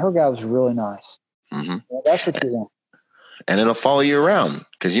say, man, her guy was really nice. Mm-hmm. That's what you want. And it'll follow you around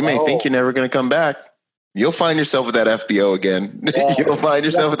because you may think you're never going to come back. You'll find yourself at that FBO again. Yeah. You'll find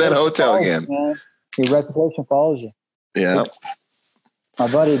yourself at that hotel again. Man. Your reputation follows you. Yeah.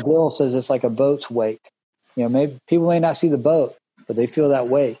 My buddy Bill says it's like a boat's wake. Maybe people may not see the boat, but they feel that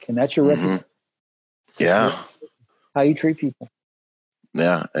wake, and that's your reputation. Yeah. How you treat people.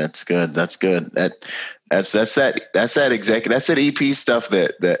 Yeah, that's good. That's good. That's that EP stuff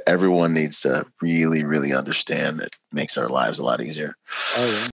that everyone needs to really, really understand. That makes our lives a lot easier.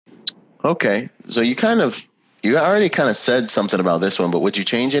 Oh, yeah. Okay. So you already kind of said something about this one, but would you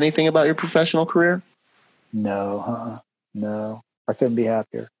change anything about your professional career? No, no. I couldn't be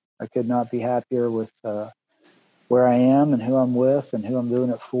happier. I could not be happier with where I am and who I'm with and who I'm doing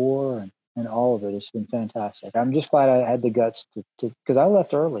it for and all of it. It's been fantastic. I'm just glad I had the guts to because I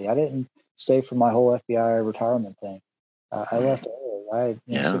left early. I didn't stay for my whole FBI retirement thing. I left early. I had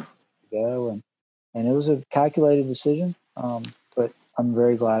 6 years to go, and it was a calculated decision. But I'm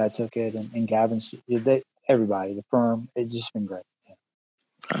very glad I took it. And Gavin's, everybody, the firm, it's just been great. Yeah.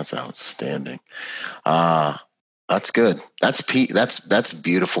 That's outstanding. That's good. That's a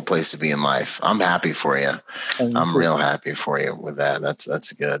beautiful place to be in life. I'm happy for you. I'm real happy for you with that.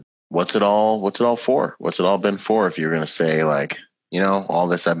 That's good. What's it all for? What's it all been for? If you're going to say like, all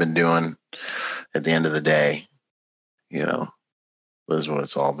this I've been doing at the end of the day, this is what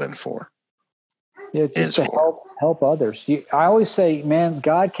it's all been for. Yeah, just to help others. I always say, man,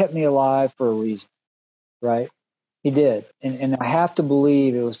 God kept me alive for a reason, right? He did. And I have to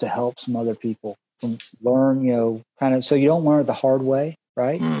believe it was to help some other people learn, kind of, so you don't learn it the hard way,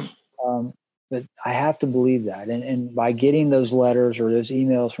 right? But I have to believe that. And by getting those letters or those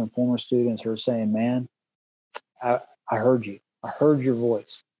emails from former students who are saying, man, I heard you. I heard your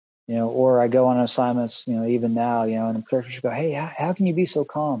voice, or I go on assignments, even now, and the professors go, hey, how can you be so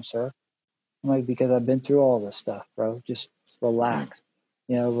calm, sir? I'm like, because I've been through all this stuff, bro. Just relax,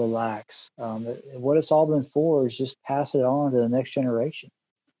 relax. What it's all been for is just pass it on to the next generation,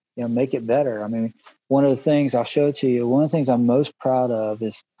 make it better. I mean, one of the things I'll show to you, one of the things I'm most proud of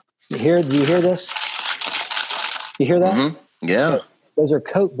is, do you hear this? You hear that? Mm-hmm. Yeah. Those are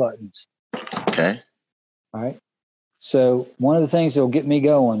coat buttons. Okay. All right. So one of the things that'll get me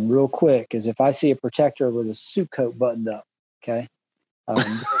going real quick is if I see a protector with a suit coat buttoned up. Okay.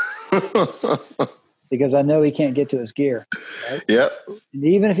 Because I know he can't get to his gear. Right? Yep. And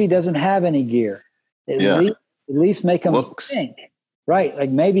even if he doesn't have any gear, at least make him think. Right. Like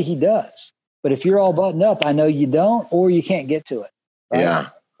maybe he does. But if you're all buttoned up, I know you don't, or you can't get to it. Right? Yeah.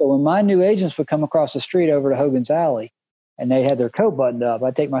 So when my new agents would come across the street over to Hogan's Alley and they had their coat buttoned up,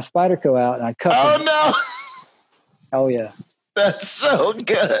 I'd take my Spyderco out and I'd cut them. No. Oh, yeah. That's so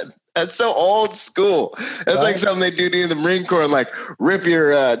good. That's so old school. That's like something they do in the Marine Corps and like rip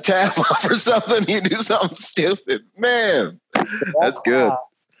your tab off or something. You do something stupid. Man, that's good.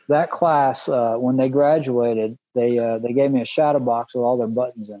 That class, when they graduated, they gave me a shadow box with all their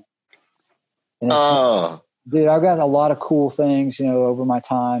buttons in it. And dude, I've got a lot of cool things, over my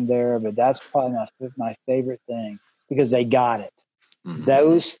time there, but that's probably my favorite thing because they got it. Mm-hmm.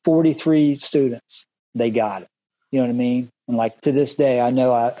 Those 43 students, they got it. You know what I mean? And like to this day, I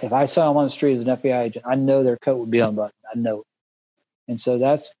know if I saw them on the street as an FBI agent, I know their coat would be unbuttoned. I know it. And so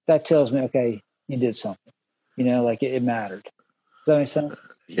that tells me, okay, you did something. Like it mattered. Does that make sense?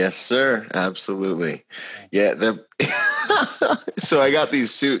 Yes, sir. Absolutely. Yeah. So I got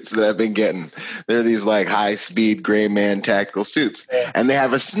these suits that I've been getting. They're these like high speed gray man tactical suits, and they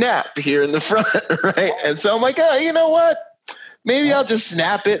have a snap here in the front, right? And so I'm like, oh, you know what? Maybe I'll just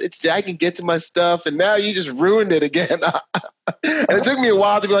snap it. I can get to my stuff. And now you just ruined it again. And it took me a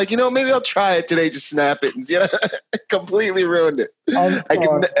while to be like, maybe I'll try it today. Just snap it. And completely ruined it.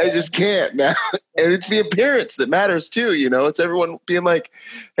 I just can't now. And it's the appearance that matters too. It's everyone being like,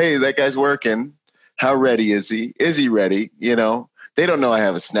 hey, that guy's working. How ready is he? Is he ready? They don't know I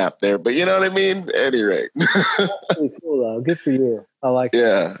have a snap there, but you know what I mean? At any rate. That's pretty cool though. Good for you. I like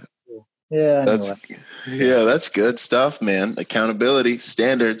that. Yeah. That's good stuff, man. Accountability,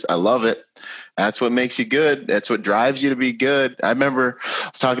 standards. I love it. That's what makes you good. That's what drives you to be good. I remember I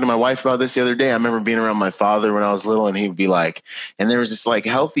was talking to my wife about this the other day. I remember being around my father when I was little, and he would be like, and there was this like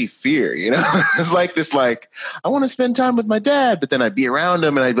healthy fear, it's like this, like, I want to spend time with my dad, but then I'd be around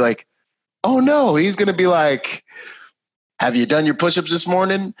him and I'd be like, oh no, he's going to be like, have you done your push-ups this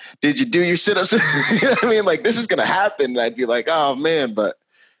morning? Did you do your sit-ups? You know what I mean? Like, this is going to happen. And I'd be like, oh man, but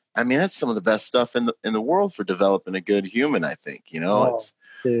I mean, that's some of the best stuff in the world for developing a good human. I think,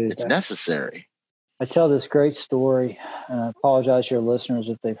 Dude, it's necessary. I tell this great story, and I apologize to your listeners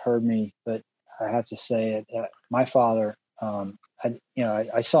if they've heard me, but I have to say it. My father,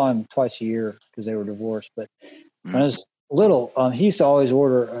 I saw him twice a year because they were divorced. But when I was little, he used to always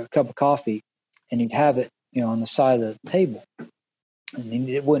order a cup of coffee, and he'd have it, on the side of the table, and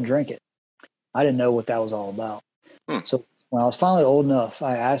he wouldn't drink it. I didn't know what that was all about. So when I was finally old enough,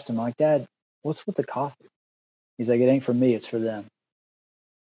 I asked him, like, Dad, what's with the coffee? He's like, it ain't for me, it's for them.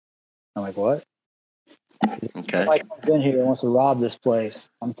 I'm like, what? Okay. Somebody comes in here and wants to rob this place,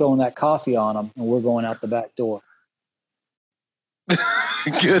 I'm throwing that coffee on them, and we're going out the back door.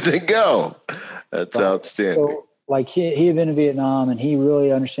 Good to go. That's outstanding. So, like, he had been in Vietnam, and he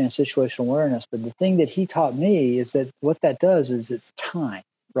really understands situational awareness. But the thing that he taught me is that what that does is it's time,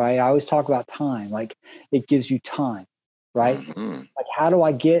 right? I always talk about time. Like, it gives you time, right? Like, how do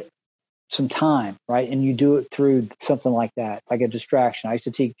I get some time, right? And you do it through something like that, like a distraction. I used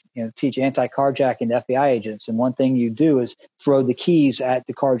to teach anti-carjacking to FBI agents. And one thing you do is throw the keys at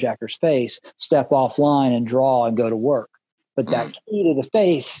the carjacker's face, step offline and draw and go to work. But that key to the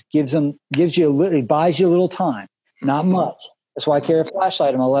face buys you a little time, not much. That's why I carry a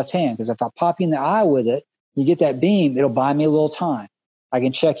flashlight in my left hand, because if I pop you in the eye with it, you get that beam, it'll buy me a little time. I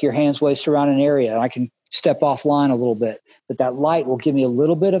can check your hands, waist, surrounding area, and I can step offline a little bit. But that light will give me a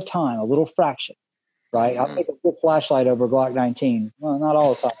little bit of time, a little fraction, right? I'll take a good flashlight over Glock 19. Well, not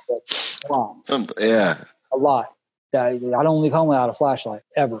all the time, but a lot. A lot. I don't leave home without a flashlight,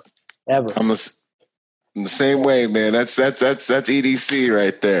 ever. I'm the same way, man. That's EDC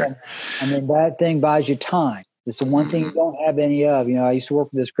right there. I mean, that thing buys you time. It's the one thing you don't have any of. I used to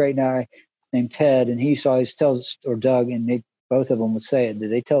work with this great guy named Ted, and he used to always tell, or Doug, and both of them would say it.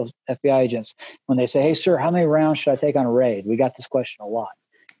 They tell FBI agents when they say, hey, sir, how many rounds should I take on a raid? We got this question a lot.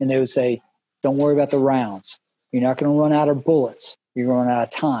 And they would say, don't worry about the rounds. You're not going to run out of bullets. You're going to run out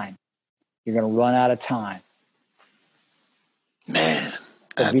of time. You're going to run out of time. Man,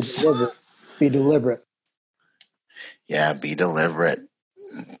 be deliberate. Yeah, be deliberate.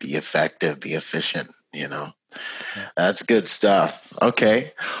 Be effective. Be efficient. That's good stuff.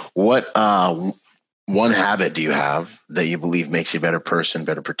 Okay. What one habit do you have that you believe makes you a better person,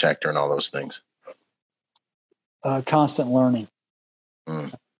 better protector, and all those things? Constant learning.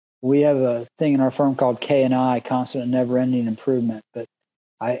 We have a thing in our firm called K&I, constant and never-ending improvement. But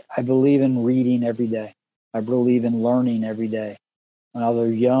I believe in reading every day. I believe in learning every day. When I was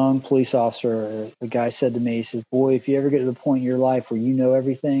a young police officer, the guy said to me, he says, boy, if you ever get to the point in your life where you know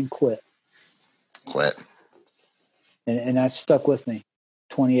everything, quit. And that stuck with me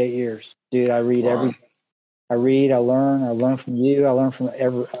 28 years. Dude, I read everything. I learn from you. I learn from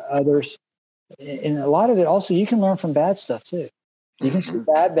others. And a lot of it also, you can learn from bad stuff too. You can see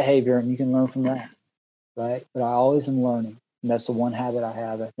bad behavior and you can learn from that, right? But I always am learning. And that's the one habit I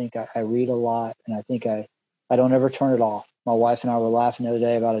have. I think I read a lot, and I think I don't ever turn it off. My wife and I were laughing the other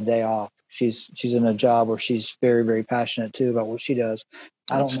day about a day off. She's in a job where she's very, very passionate too about what she does.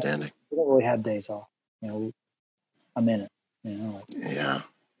 We don't really have days off. I'm in it. Yeah.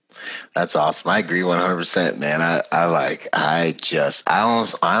 That's awesome. I agree 100%, man. I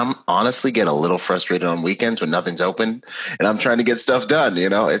honestly get a little frustrated on weekends when nothing's open and I'm trying to get stuff done.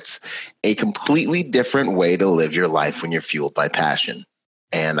 It's a completely different way to live your life when you're fueled by passion.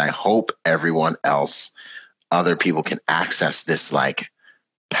 And I hope other people can access this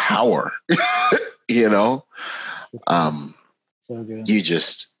power, So good. You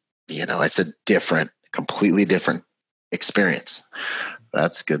just, it's a completely different experience.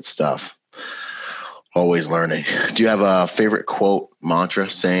 That's good stuff. Always learning. Do you have a favorite quote, mantra,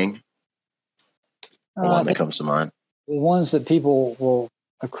 saying? One that comes to mind? The ones that people will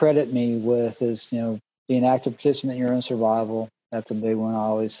accredit me with is, be an active participant in your own survival. That's a big one I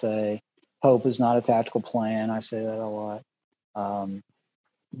always say. Hope is not a tactical plan. I say that a lot.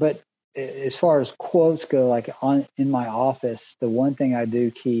 But as far as quotes go, in my office, the one thing I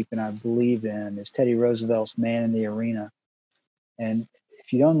do keep and I believe in is Teddy Roosevelt's Man in the Arena. And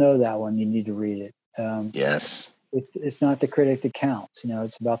if you don't know that one, you need to read it. Yes. It's not the critic that counts.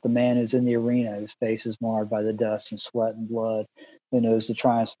 It's about the man who's in the arena, whose face is marred by the dust and sweat and blood, who knows the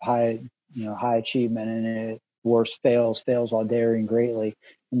triumphs of high achievement, and it worse fails while daring greatly.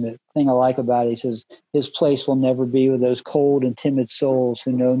 And the thing I like about it, he says, his place will never be with those cold and timid souls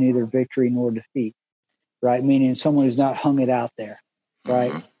who know neither victory nor defeat, right? Meaning someone who's not hung it out there,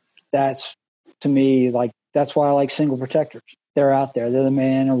 right? That's, to me, that's why I like single protectors. They're out there. They're the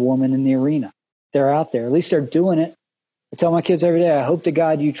man or woman in the arena. They're out there. At least they're doing it. I tell my kids every day, I hope to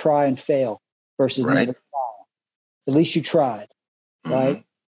God you try and fail versus never try. At least you tried, right?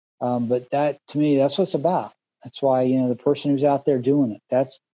 But that, to me, that's what it's about. That's why, the person who's out there doing it,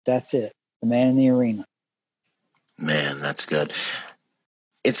 that's it. The man in the arena. Man, that's good.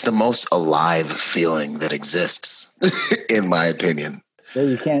 It's the most alive feeling that exists, in my opinion.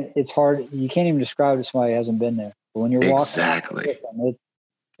 Yeah, it's hard. You can't even describe it to somebody who hasn't been there. But when you're exactly. walking,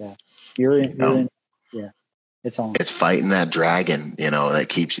 you're in, it's on. It's fighting that dragon,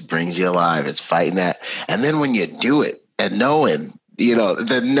 that brings you alive. It's fighting that. And then when you do it and knowing,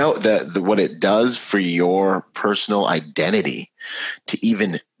 what it does for your personal identity to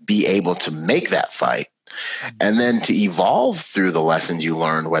even be able to make that fight, and then to evolve through the lessons you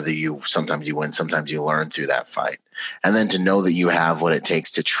learned, whether sometimes you win, sometimes you learn through that fight, and then to know that you have what it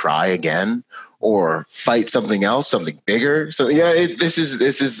takes to try again or fight something else, something bigger. So this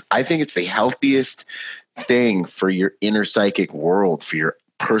is I think it's the healthiest thing for your inner psychic world, for your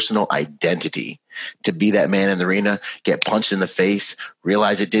personal identity, to be that man in the arena, get punched in the face,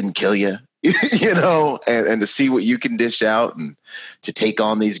 realize it didn't kill you, and to see what you can dish out and to take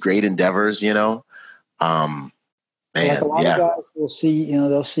on these great endeavors, Like a lot of guys will see,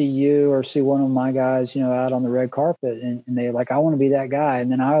 they'll see you or see one of my guys, out on the red carpet, and they're like, I want to be that guy.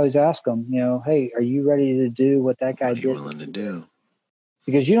 And then I always ask them, hey, are you ready to do what that guy did? What are you willing to do?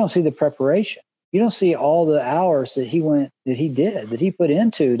 Because you don't see the preparation. You don't see all the hours that he put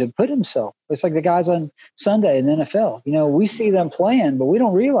into to put himself. It's like the guys on Sunday in the NFL. We see them playing, but we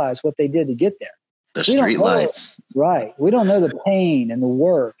don't realize what they did to get there. The street lights. Right. We don't know the pain and the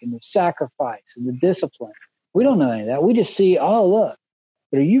work and the sacrifice and the discipline. We don't know any of that. We just see, oh, look.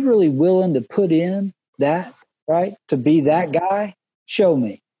 But are you really willing to put in that, right? To be that guy? Show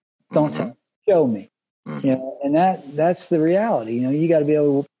me. Don't tell me. Show me. And that's the reality. You got to be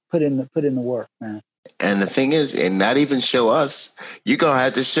able to put in the work, man. And the thing is, and not even show us, you're going to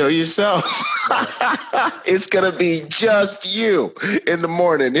have to show yourself. It's going to be just you in the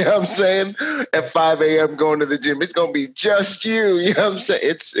morning. You know what I'm saying? At 5 a.m. going to the gym, it's going to be just you. You know what I'm saying?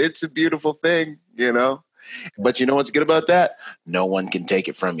 It's a beautiful thing, But you know what's good about that? No one can take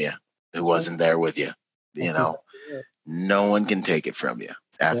it from you who wasn't there with you. No one can take it from you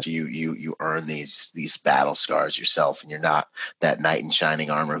after you earn these battle scars yourself, and you're not that knight in shining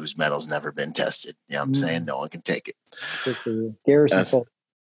armor whose metal's never been tested. You know what I'm saying? No one can take it. Garrison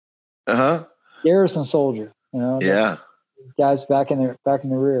Soldier. Garrison Soldier. Yeah. Guys back in the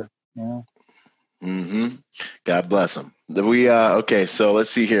rear. God bless them. Okay, so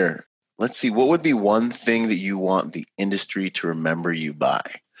let's see here. Let's see, what would be one thing that you want the industry to remember you by?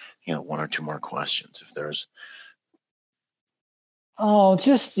 One or two more questions if there's. Oh,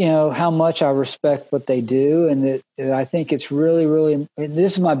 just, how much I respect what they do. And that I think it's really, really,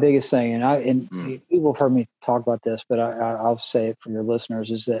 this is my biggest thing. And people have heard me talk about this, but I'll say it for your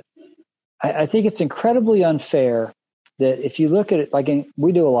listeners, is that I think it's incredibly unfair that if you look at it,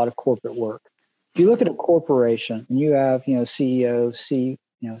 we do a lot of corporate work. If you look at a corporation and you have, CEO,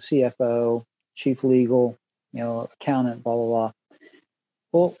 CFO, chief legal, accountant, blah, blah, blah.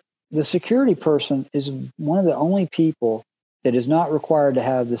 Well, the security person is one of the only people that is not required to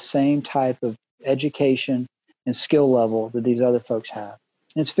have the same type of education and skill level that these other folks have.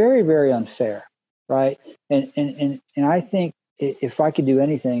 And it's very, very unfair, right? And I think if I could do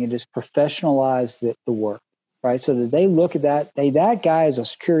anything, it is professionalize the work, right? So that they look at that, that guy is a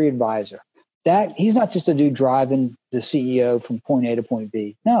security advisor. That he's not just a dude driving the CEO from point A to point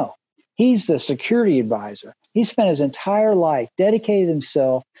B. No, he's the security advisor. He spent his entire life dedicated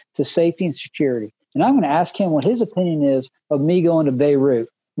himself to safety and security. And I'm going to ask him what his opinion is of me going to Beirut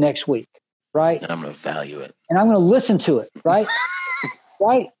next week, right? And I'm going to value it. And I'm going to listen to it, right?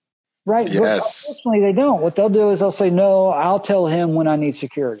 Right. Yes. But unfortunately, they don't. What they'll do is they'll say, no, I'll tell him when I need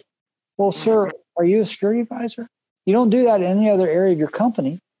security. Well, sir, are you a security advisor? You don't do that in any other area of your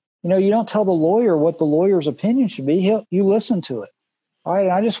company. You don't tell the lawyer what the lawyer's opinion should be. You listen to it. All right.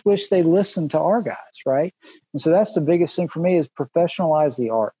 And I just wish they listened to our guys. Right. And so that's the biggest thing for me is professionalize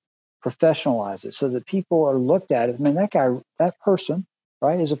the art, professionalize it so that people are looked at as, man, that person,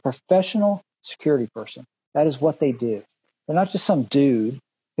 right, is a professional security person. That is what they do. They're not just some dude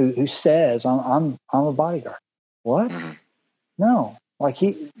who says I'm a bodyguard. What? No,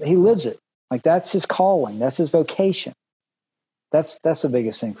 he lives it. That's his calling. That's his vocation. That's the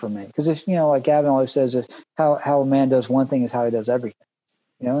biggest thing for me. Because if, like Gavin always says, how a man does one thing is how he does everything.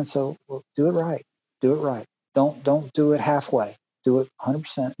 And so do it right. Do it right. Don't do it halfway. Do it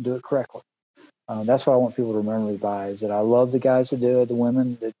 100%. Do it correctly. That's what I want people to remember me by, is that I love the guys that do it, the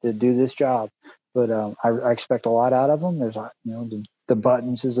women that do this job. But I expect a lot out of them. There's, the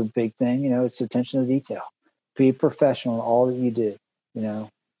buttons is a big thing. It's attention to detail. Be professional in all that you do.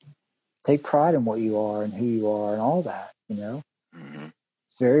 Take pride in what you are and who you are and all that.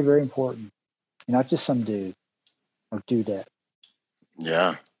 very, very important. You're not just some dude or dudette.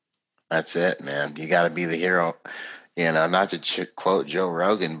 Yeah, that's it, man. You got to be the hero. Not to quote Joe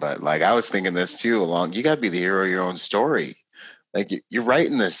Rogan, but like I was thinking this too you got to be the hero of your own story. Like you're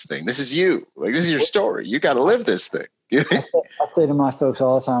writing this thing. This is you. Like this is your story. You got to live this thing. I say to my folks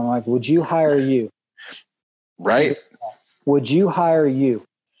all the time, like, would you hire you? Right. Would you hire you?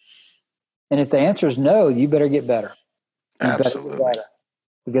 And if the answer is no, you better get better. Absolutely. Better get better.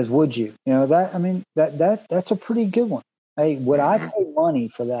 Because would you? That's a pretty good one. Hey, would I pay money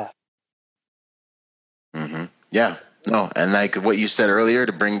for that? Mm-hmm. Yeah. No. And like what you said earlier,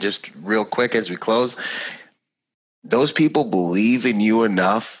 to bring just real quick as we close, those people believe in you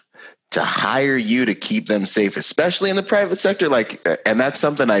enough to hire you to keep them safe, especially in the private sector. Like, and that's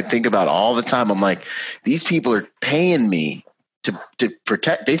something I think about all the time. I'm like, these people are paying me to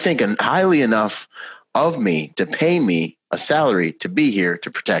protect. They think highly enough of me to pay me a salary to be here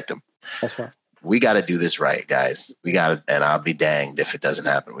to protect them. That's right. We got to do this right, guys. We got to, and I'll be danged if it doesn't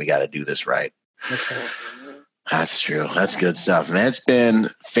happen. We got to do this right. That's right. That's true. That's good stuff, man. It's been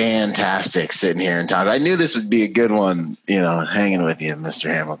fantastic sitting here and talking. I knew this would be a good one, hanging with you, Mr.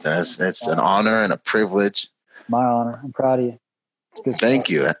 Hamilton. It's an honor and a privilege. My honor. I'm proud of you. Thank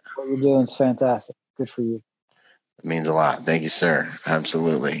you. What you're doing is fantastic. Good for you. It means a lot. Thank you, sir.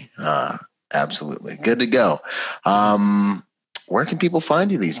 Absolutely. Absolutely. Good to go. Where can people find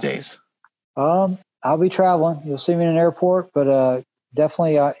you these days? I'll be traveling. You'll see me in an airport, but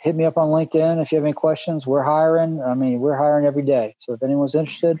definitely hit me up on LinkedIn if you have any questions. We're hiring. I mean, we're hiring every day. So if anyone's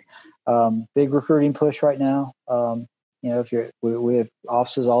interested, big recruiting push right now. We have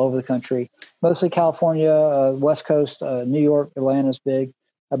offices all over the country, mostly California, West Coast, New York, Atlanta's big,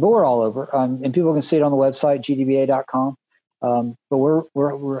 but we're all over. And people can see it on the website, gdba.com. But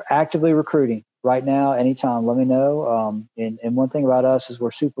we're actively recruiting right now. Anytime, let me know. And one thing about us is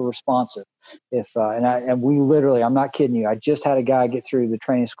we're super responsive. We literally, I'm not kidding you. I just had a guy get through the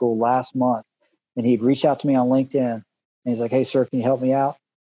training school last month, and he'd reach out to me on LinkedIn, and he's like, "Hey, sir, can you help me out?"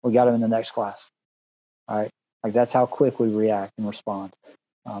 We got him in the next class. All right, like that's how quick we react and respond.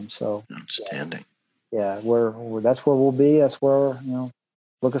 So outstanding. Yeah, that's where we'll be. That's where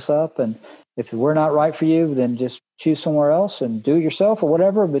look us up, and if we're not right for you, then just choose somewhere else and do it yourself or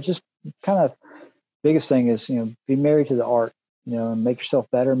whatever. But just kind of biggest thing is be married to the art. And make yourself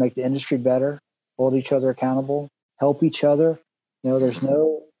better, make the industry better, hold each other accountable, help each other. There's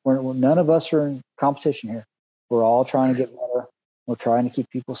none of us are in competition here. We're all trying to get better. We're trying to keep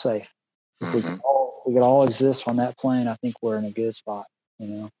people safe. If we could all exist on that plane, I think we're in a good spot.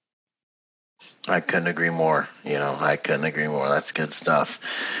 I couldn't agree more. I couldn't agree more. That's good stuff.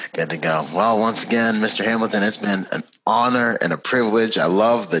 Good to go. Well, once again, Mr. Hamilton, it's been an honor and a privilege. I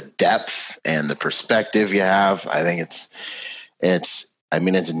love the depth and the perspective you have. I think it's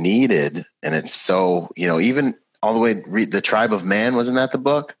needed, and it's so, even all the way read The Tribe of Man. Wasn't that the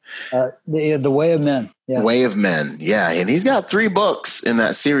book? The Way of Men. Yeah. Way of Men. Yeah. And he's got 3 books in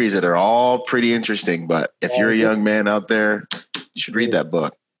that series that are all pretty interesting. But if you're a young man out there, you should read that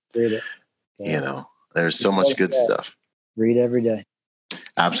book. Read it. Yeah. There's so much good stuff. Read every day.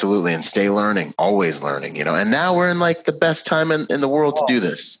 Absolutely. And stay learning, always learning, and now we're in like the best time in the world to do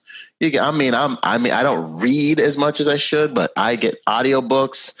this. I don't read as much as I should, but I get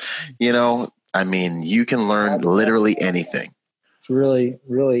audiobooks, you can learn literally anything. It's really,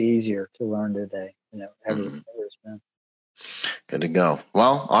 really easier to learn today, ever it's been. Good to go.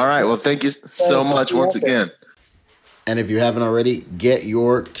 Well, all right. Well, thank you so much once again. And if you haven't already, get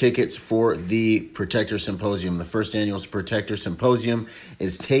your tickets for the Protector Symposium. The first annual Protector Symposium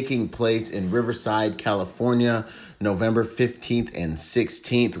is taking place in Riverside, California, November 15th and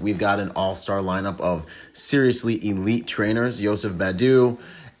 16th. We've got an all-star lineup of seriously elite trainers. Joseph Badu,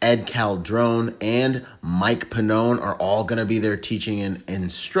 Ed Caldrone, and Mike Pannone are all going to be there teaching and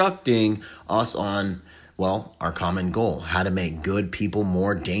instructing us on our common goal, how to make good people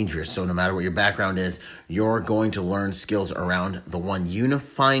more dangerous. So no matter what your background is, you're going to learn skills around the one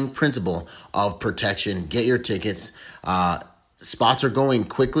unifying principle of protection. Get your tickets. Spots are going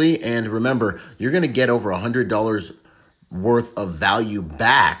quickly. And remember, you're going to get over $100 worth of value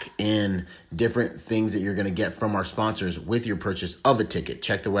back in different things that you're going to get from our sponsors with your purchase of a ticket.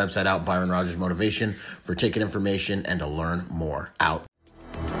 Check the website out, Byron Rogers Motivation, for ticket information and to learn more. Out.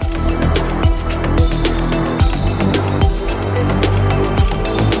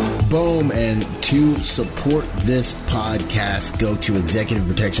 Boom. And to support this podcast, go to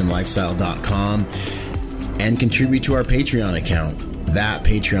executiveprotectionlifestyle.com and contribute to our Patreon account. That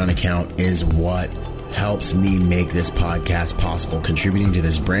Patreon account is what helps me make this podcast possible, contributing to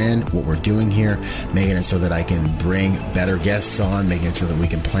this brand, what we're doing here, making it so that I can bring better guests on, making it so that we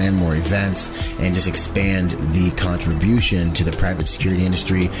can plan more events and just expand the contribution to the private security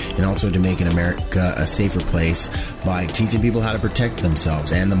industry, and also to making America a safer place by teaching people how to protect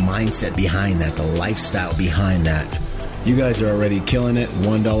themselves and the mindset behind that, the lifestyle behind that. You guys are already killing it.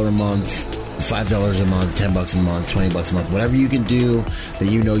 $1 a month, $5 a month, $10 a month, $20 a month, whatever you can do that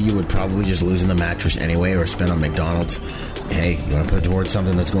you know you would probably just lose in the mattress anyway or spend on McDonald's. Hey, you want to put it towards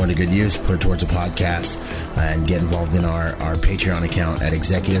something that's going to good use, put it towards a podcast, and get involved in our Patreon account at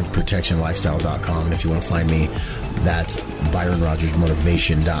executiveprotectionlifestyle.com. And if you want to find me, that's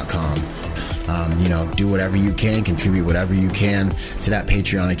ByronRogersMotivation.com. Do whatever you can, contribute whatever you can to that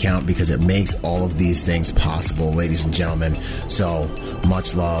Patreon account, because it makes all of these things possible, ladies and gentlemen. So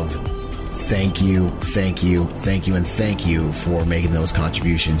much love. Thank you, and thank you for making those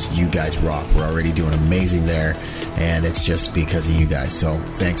contributions. You guys rock. We're already doing amazing there, and it's just because of you guys. So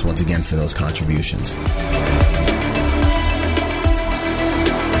thanks once again for those contributions.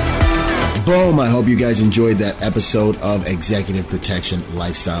 Boom. I hope you guys enjoyed that episode of Executive Protection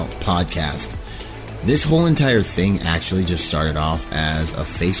Lifestyle Podcast. This whole entire thing actually just started off as a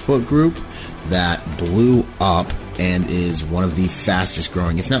Facebook group that blew up and is one of the fastest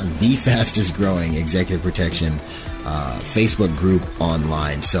growing, if not the fastest growing, executive protection Facebook group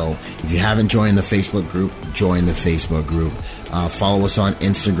online. So if you haven't joined the Facebook group, join the Facebook group. Follow us on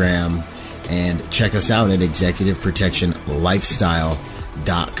Instagram and check us out at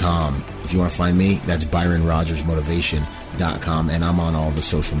executiveprotectionlifestyle.com. If you want to find me, that's ByronRogersMotivation.com, and I'm on all the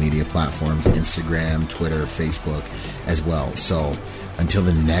social media platforms, Instagram, Twitter, Facebook as well. So until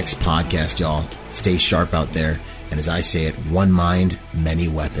the next podcast, y'all, stay sharp out there. And as I say it, one mind, many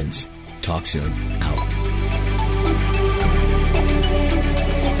weapons. Talk soon. Out.